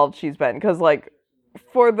most involved she's been, because like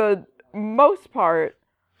for the most part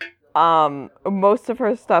most of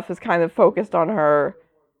her stuff is kind of focused on her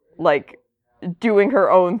like doing her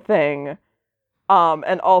own thing,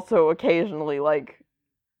 and also occasionally like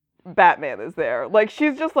Batman is there. Like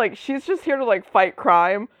she's just here to like fight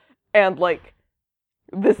crime, and like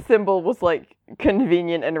this symbol was like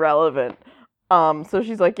convenient and relevant. So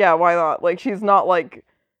she's like, yeah, why not? Like, she's not like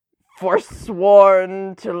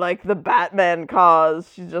forsworn to like the Batman cause.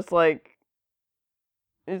 She's like,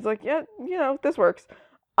 yeah, you know, this works.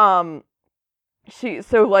 So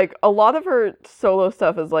like a lot of her solo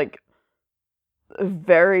stuff is like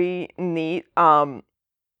very neat. Batwoman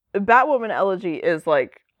Elegy is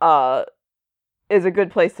like is a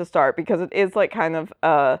good place to start because it is like kind of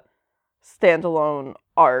a standalone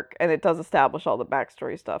arc, and it does establish all the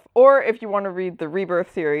backstory stuff. Or if you want to read the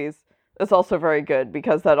Rebirth series, it's also very good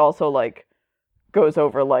because that also like goes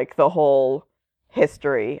over like the whole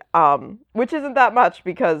history, which isn't that much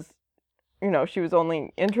because, you know, she was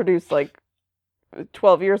only introduced like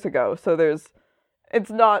 12 years ago, so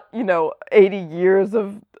it's not, you know, 80 years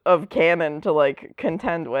of canon to like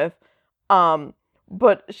contend with.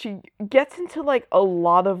 But she gets into like a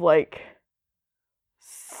lot of like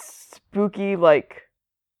spooky like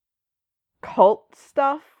cult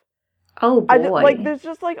stuff. Oh boy. Like there's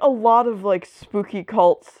just like a lot of like spooky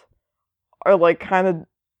cults are like kind of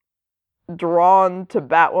drawn to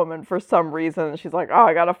Batwoman for some reason. She's like, oh,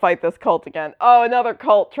 I gotta fight this cult again. Oh, another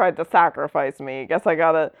cult tried to sacrifice me. Guess I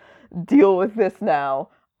gotta deal with this now.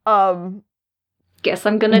 Guess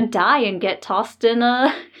I'm gonna die and get tossed in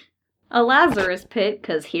a Lazarus pit,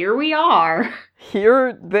 because here we are.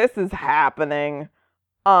 Here, this is happening.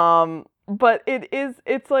 But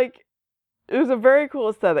it's like, it was a very cool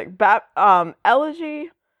aesthetic.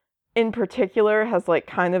 Elegy in particular has like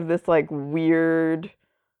kind of this like weird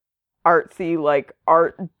artsy, like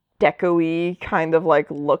art deco-y kind of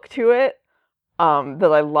like look to it,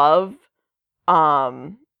 that I love.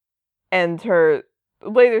 And her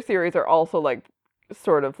later series are also like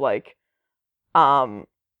sort of like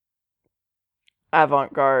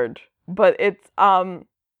avant-garde, but it's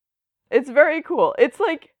very cool. It's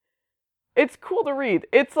like, it's cool to read.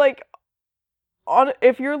 It's like,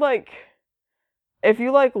 if you like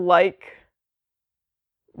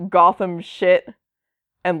Gotham shit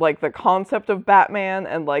and like the concept of Batman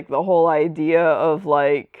and like the whole idea of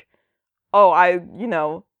like, oh, I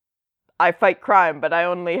fight crime, but I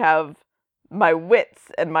only have my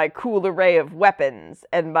wits and my cool array of weapons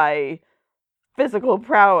and my physical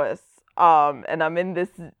prowess, and I'm in this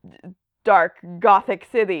dark gothic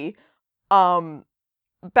city.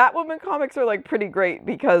 Batwoman comics are like pretty great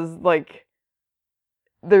because like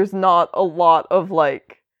there's not a lot of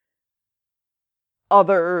like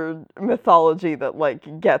other mythology that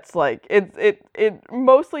like gets like it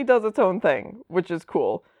mostly does its own thing, which is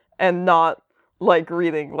cool, and not like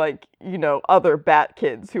reading like, you know, other Bat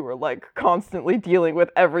kids who are like constantly dealing with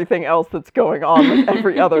everything else that's going on with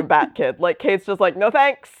every other Bat kid. Like Kate's just like, no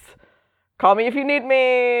thanks. Call me if you need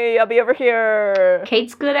me. I'll be over here.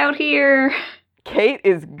 Kate's good out here. Kate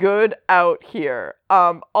is good out here.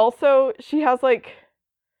 Also, she's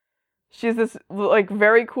this like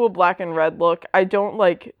very cool black and red look. I don't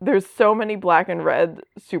like, there's so many black and red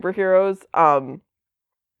superheroes,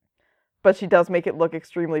 but she does make it look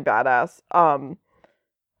extremely badass.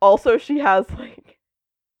 Also, she has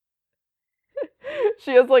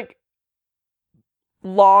like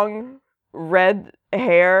long red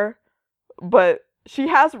hair, but she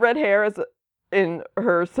has red hair in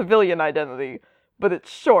her civilian identity, but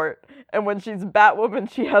it's short. And when she's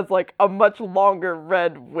Batwoman, she has like a much longer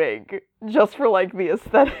red wig, just for like the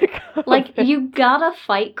aesthetic. Like, you gotta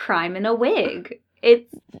fight crime in a wig. It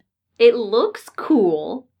looks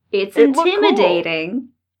cool. It's intimidating. Cool.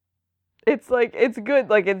 It's like, it's good.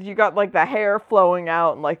 Like, you got like the hair flowing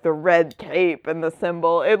out and like the red cape and the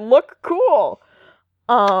symbol. It looked cool.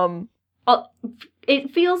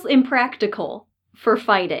 It feels impractical for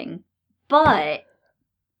fighting, but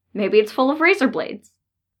maybe it's full of razor blades.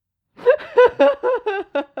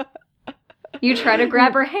 You try to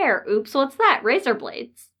grab her hair. Oops, what's that? Razor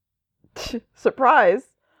blades. Surprise.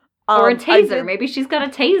 Or a taser. Maybe she's got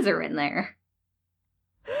a taser in there.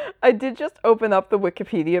 I did just open up the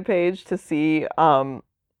Wikipedia page to see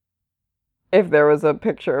if there was a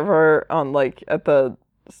picture of her on, like, at the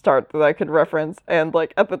start that I could reference. And,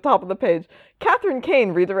 like, at the top of the page, Catherine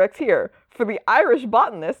Kane redirects here. For the Irish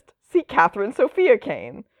botanist, see Catherine Sophia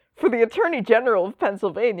Kane. For the Attorney General of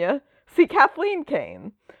Pennsylvania, see Kathleen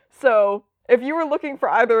Kane. So, if you were looking for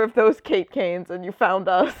either of those Kate Kanes and you found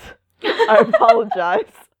us, I apologize.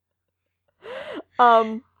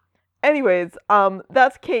 Anyways,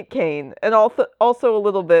 that's Kate Kane, and also a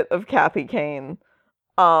little bit of Kathy Kane,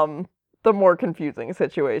 the more confusing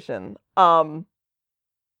situation. But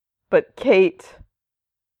Kate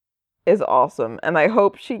is awesome, and I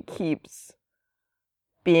hope she keeps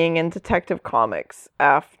being in Detective Comics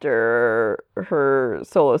after her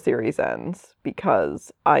solo series ends,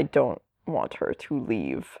 because I don't want her to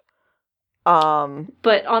leave.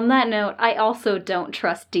 But on that note, I also don't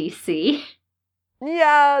trust DC.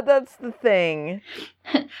 Yeah, that's the thing.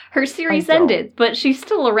 Her series ended, but she's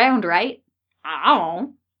still around, right?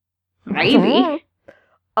 Oh, maybe.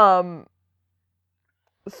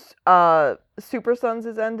 Super Sons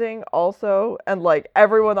is ending also, and like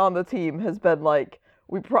everyone on the team has been like,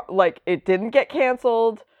 it didn't get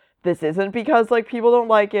canceled. This isn't because like people don't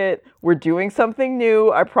like it. We're doing something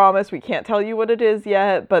new. I promise. We can't tell you what it is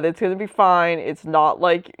yet, but it's gonna be fine. It's not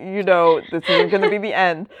like, this isn't gonna be the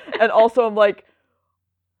end. And also, I'm like,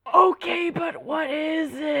 okay, but what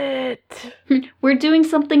is it? We're doing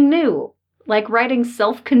something new. Like writing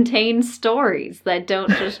self-contained stories that don't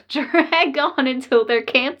just drag on until they're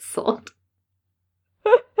canceled.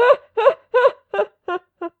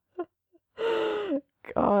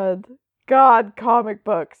 God, comic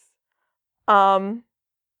books.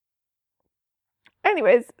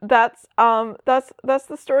 Anyways, that's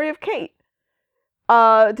the story of Kate.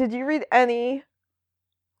 Did you read any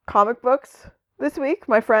comic books this week,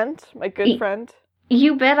 my friend? My good friend?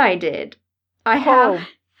 You bet I did. I have. Oh,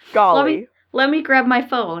 golly. Let me grab my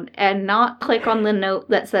phone and not click on the note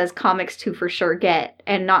that says comics to for sure get,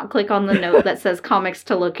 and not click on the note that says comics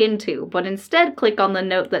to look into, but instead click on the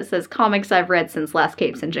note that says comics I've read since last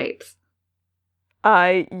Capes and Japes.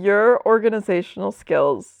 Your organizational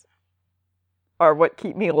skills are what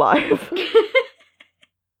keep me alive.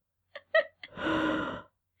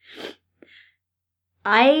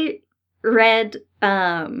 I read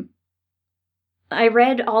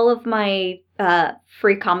all of my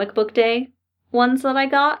free comic book day ones that I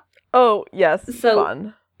got. Oh, yes, so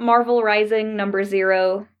fun. Marvel Rising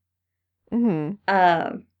 #0.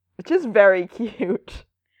 Mm-hmm. Which is very cute.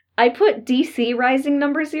 I put DC Rising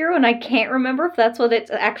 #0, and I can't remember if that's what it's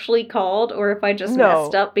actually called, or if I just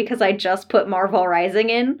messed up because I just put Marvel Rising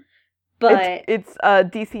in. But it's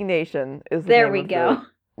DC Nation is the there name we of go.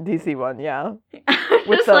 The DC one, yeah.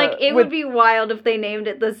 Just would be wild if they named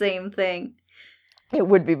it the same thing. It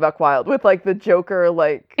would be buck wild with like the Joker,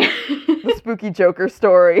 like the spooky Joker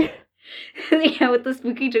story. Yeah, with the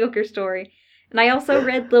spooky Joker story. And I also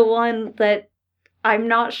read the one that I'm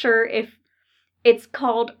not sure if it's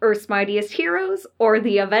called Earth's Mightiest Heroes or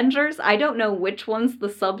The Avengers. I don't know which one's the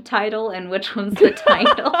subtitle and which one's the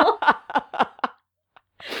title.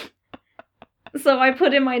 So I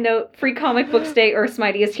put in my note, Free Comic Books Day, Earth's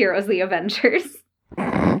Mightiest Heroes, The Avengers.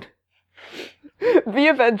 The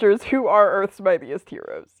Avengers, who are Earth's Mightiest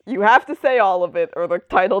Heroes. You have to say all of it or the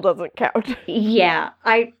title doesn't count. Yeah,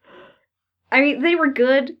 I mean, they were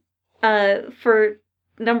good for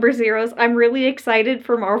 #0s. I'm really excited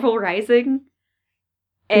for Marvel Rising.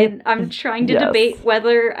 And I'm trying to debate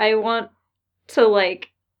whether I want to,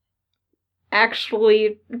 like,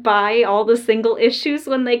 actually buy all the single issues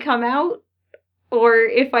when they come out, or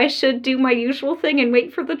if I should do my usual thing and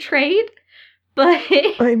wait for the trade. But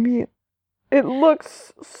I mean, it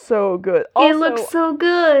looks so good. Also, it looks so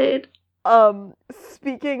good.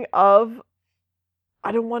 Speaking of,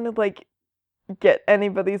 I don't want to, like, get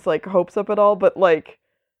anybody's, like, hopes up at all, but, like,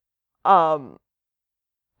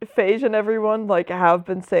 Phage and everyone like have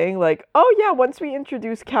been saying like, oh yeah, once we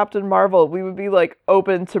introduce Captain Marvel, we would be like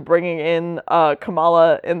open to bringing in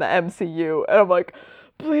Kamala in the MCU. And I'm like,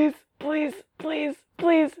 please, please, please,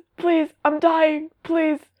 please, please, I'm dying,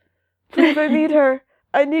 please, please, I need her.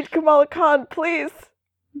 I need Kamala Khan, please.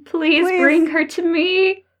 Please bring her to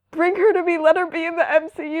me. Bring her to me. Let her be in the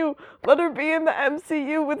MCU. Let her be in the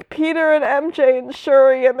MCU with Peter and MJ and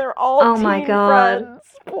Shuri, and they're all teen friends.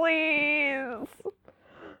 Please.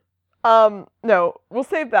 No, we'll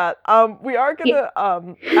save that. We are gonna,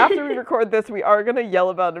 after we record this, we are gonna yell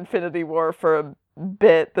about Infinity War for a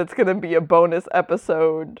bit. That's gonna be a bonus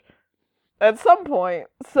episode at some point.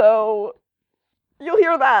 So you'll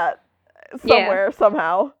hear that somewhere,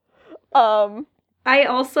 somehow. I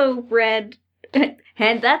also read,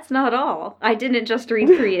 and that's not all. I didn't just read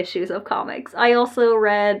 3 issues of comics. I also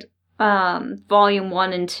read volume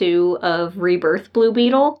 1 and 2 of Rebirth Blue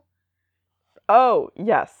Beetle. Oh,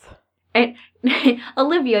 yes. And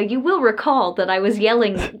Olivia, you will recall that I was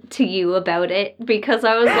yelling to you about it because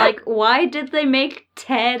I was like, why did they make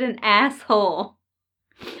Ted an asshole?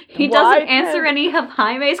 He doesn't answer any of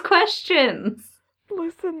Jaime's questions.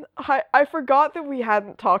 Listen, I forgot that we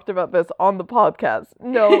hadn't talked about this on the podcast.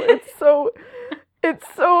 No,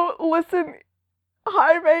 listen,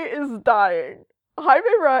 Jaime is dying.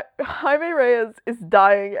 Jaime Reyes is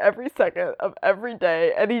dying every second of every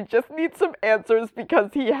day, and he just needs some answers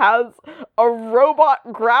because he has a robot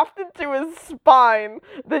grafted to his spine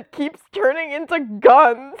that keeps turning into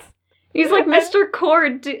guns. He's like, Mr.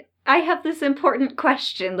 Cord, I have this important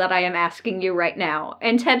question that I am asking you right now.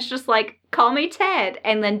 And Ted's just like, call me Ted,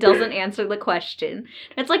 and then doesn't answer the question.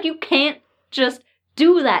 It's like, you can't just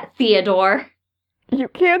do that, Theodore. You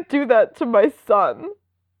can't do that to my son.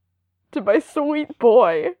 To my sweet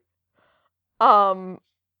boy. But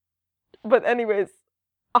anyways,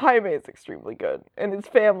 Jaime is extremely good, and his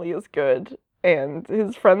family is good, and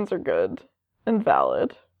his friends are good and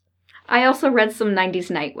valid. I also read some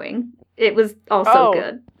 90s Nightwing. It was also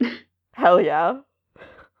good. Hell yeah.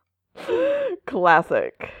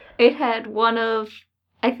 Classic. It had one of,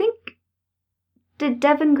 I think, did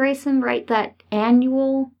Devin Grayson write that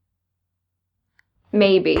annual?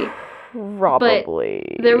 Maybe.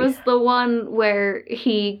 Probably. But there was the one where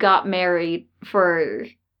he got married for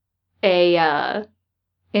a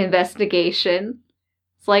investigation.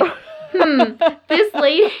 It's like,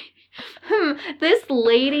 this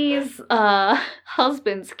lady's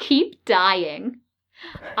husbands keep dying.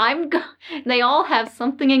 They all have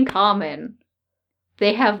something in common.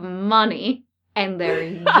 They have money. And they're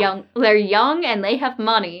young. They're young and they have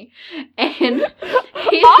money. And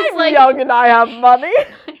I'm young and I have money.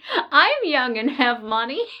 I'm young and have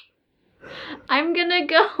money. I'm gonna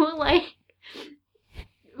go, like,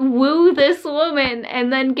 woo this woman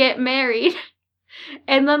and then get married.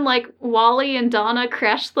 And then, like, Wally and Donna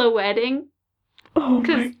crash the wedding.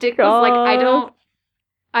 Because Dick was like,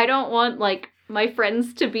 I don't want, like, my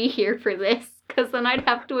friends to be here for this. Because then I'd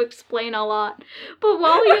have to explain a lot. But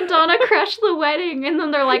Wally and Donna crash the wedding, and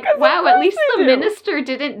then they're like, wow, at least the minister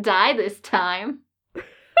didn't die this time.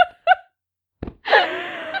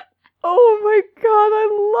 Oh my god, I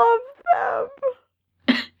love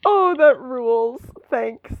them. Oh, that rules.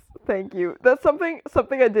 Thanks. Thank you. That's something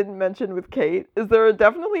I didn't mention with Kate, is there are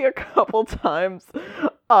definitely a couple times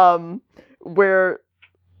where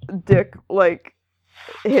Dick, like,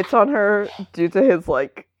 hits on her due to his,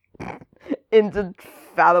 like,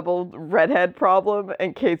 indefatigable redhead problem,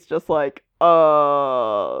 and Kate's just like,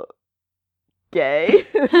 gay?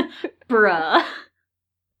 Bruh.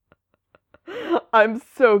 I'm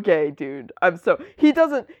so gay, dude. He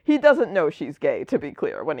doesn't know she's gay, to be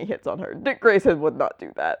clear, when he hits on her. Dick Grayson would not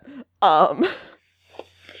do that.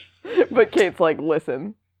 But Kate's like,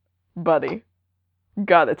 listen, buddy,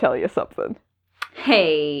 gotta tell you something.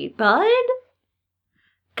 Hey, bud.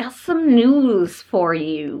 Got some news for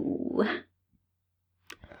you.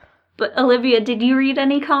 But Olivia, did you read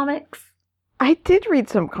any comics? I did read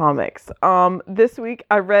some comics. This week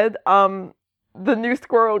I read The New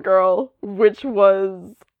Squirrel Girl, which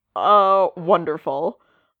was wonderful.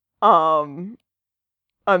 The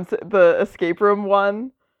escape room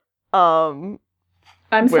one. I'm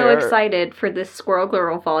so excited for this Squirrel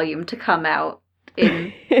Girl volume to come out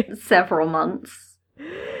in several months.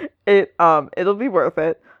 It'll be worth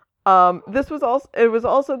it. It was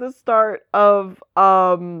also the start of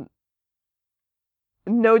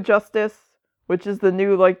No Justice, which is the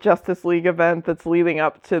new, like, Justice League event that's leading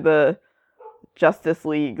up to the Justice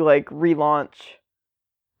League, like, relaunch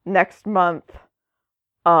next month.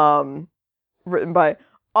 Written by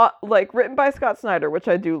Scott Snyder, which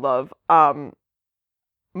I do love.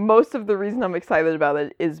 most of the reason I'm excited about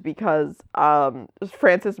it is because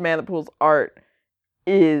Francis Manapul's art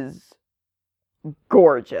is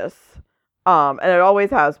gorgeous. And it always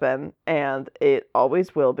has been, and it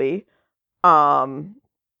always will be. But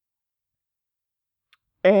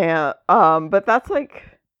that's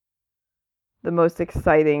like the most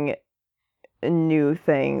exciting new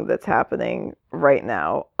thing that's happening right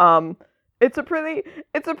now. It's a pretty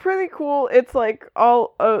cool. It's like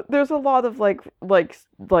all there's a lot of like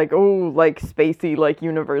spacey like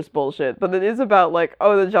universe bullshit, but it is about like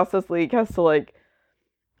the Justice League has to like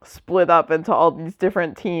split up into all these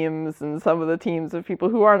different teams, and some of the teams of people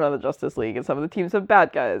who aren't on the Justice League, and some of the teams of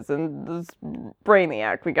bad guys, and this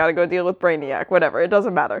Brainiac. We gotta go deal with Brainiac. Whatever, it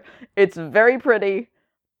doesn't matter. It's very pretty,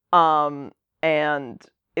 and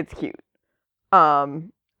it's cute.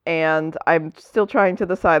 And I'm still trying to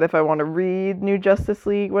decide if I want to read New Justice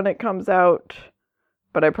League when it comes out,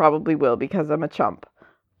 but I probably will because I'm a chump.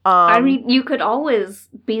 I mean, you could always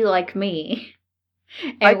be like me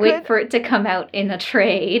and wait for it to come out in a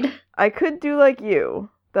trade. I could do like you.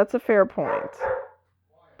 That's a fair point.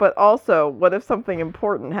 But also, what if something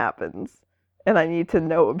important happens and I need to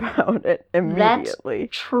know about it immediately?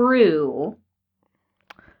 That's true.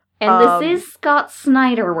 And this is Scott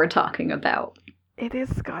Snyder we're talking about. It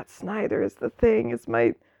is Scott Snyder is the thing. Is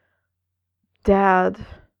my dad.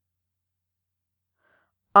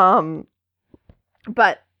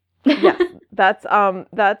 But yes, that's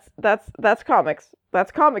comics.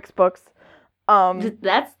 That's comics books.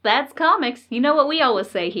 That's comics. You know what we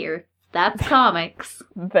always say here. That's comics.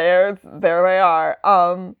 There they are.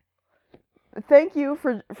 Thank you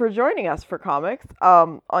for joining us for comics.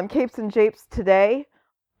 On Capes and Japes today.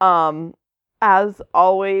 As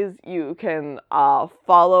always, you can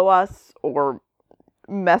follow us or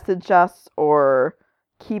message us or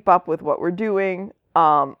keep up with what we're doing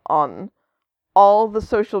on all the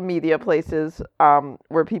social media places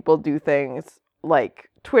where people do things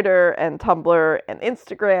like Twitter and Tumblr and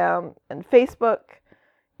Instagram and Facebook.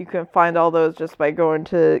 You can find all those just by going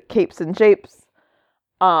to Capes and Japes.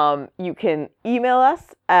 You can email us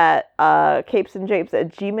at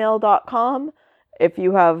capesandjapes@gmail.com if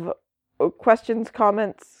you have questions,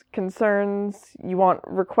 comments, concerns, you want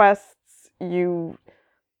requests, you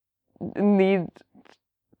need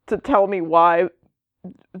to tell me why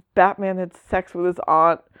Batman had sex with his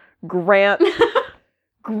aunt. Grant,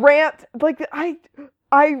 like,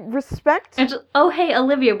 I respect... hey,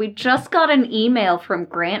 Olivia, we just got an email from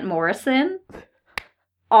Grant Morrison.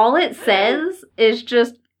 All it says is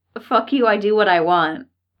just, fuck you, I do what I want.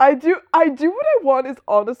 I do what I want is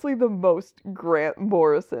honestly the most Grant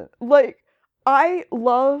Morrison. Like, I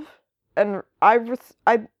love might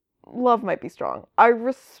be strong. I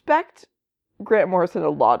respect Grant Morrison a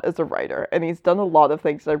lot as a writer, and he's done a lot of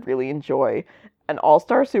things that I really enjoy. And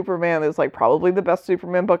All-Star Superman is like probably the best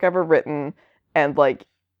Superman book ever written, and like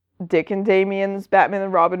Dick and Damian's Batman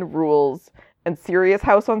and Robin rules, and Sirius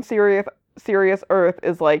House on Sirius Earth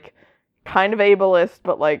is like kind of ableist,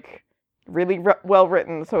 but like really well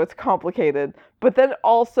written, so it's complicated. But then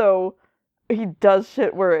also he does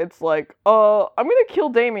shit where it's like, I'm gonna kill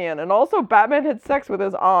Damian, and also Batman had sex with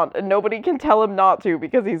his aunt, and nobody can tell him not to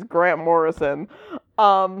because he's Grant Morrison.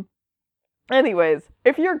 Anyways,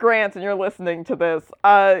 if you're Grant and you're listening to this,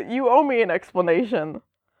 you owe me an explanation.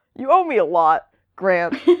 You owe me a lot,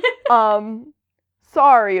 Grant.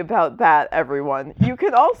 Sorry about that, everyone. You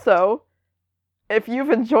can also, if you've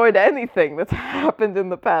enjoyed anything that's happened in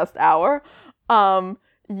the past hour,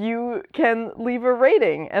 you can leave a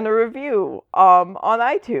rating and a review on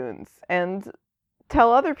iTunes and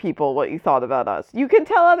tell other people what you thought about us. You can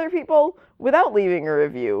tell other people without leaving a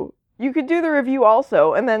review. You could do the review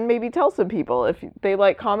also and then maybe tell some people if they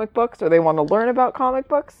like comic books or they want to learn about comic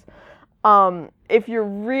books. If you're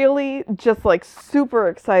really just like super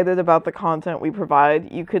excited about the content we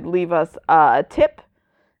provide, you could leave us a tip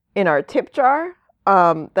in our tip jar.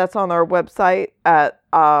 That's on our website at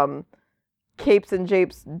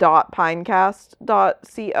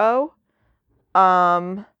capesandjapes.pinecast.co.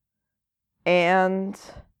 And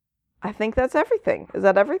I think that's everything. Is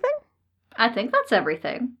that everything? I think that's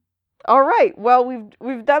everything. All right. Well,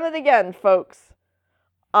 we've done it again, folks.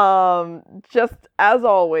 Just as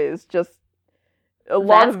always, just a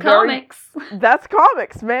lot of comics. That's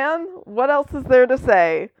comics, man. What else is there to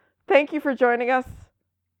say? Thank you for joining us.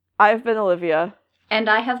 I've been Olivia. And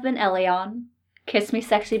I have been Elion. Kiss me,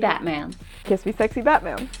 sexy Batman. Kiss me, sexy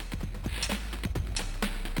Batman.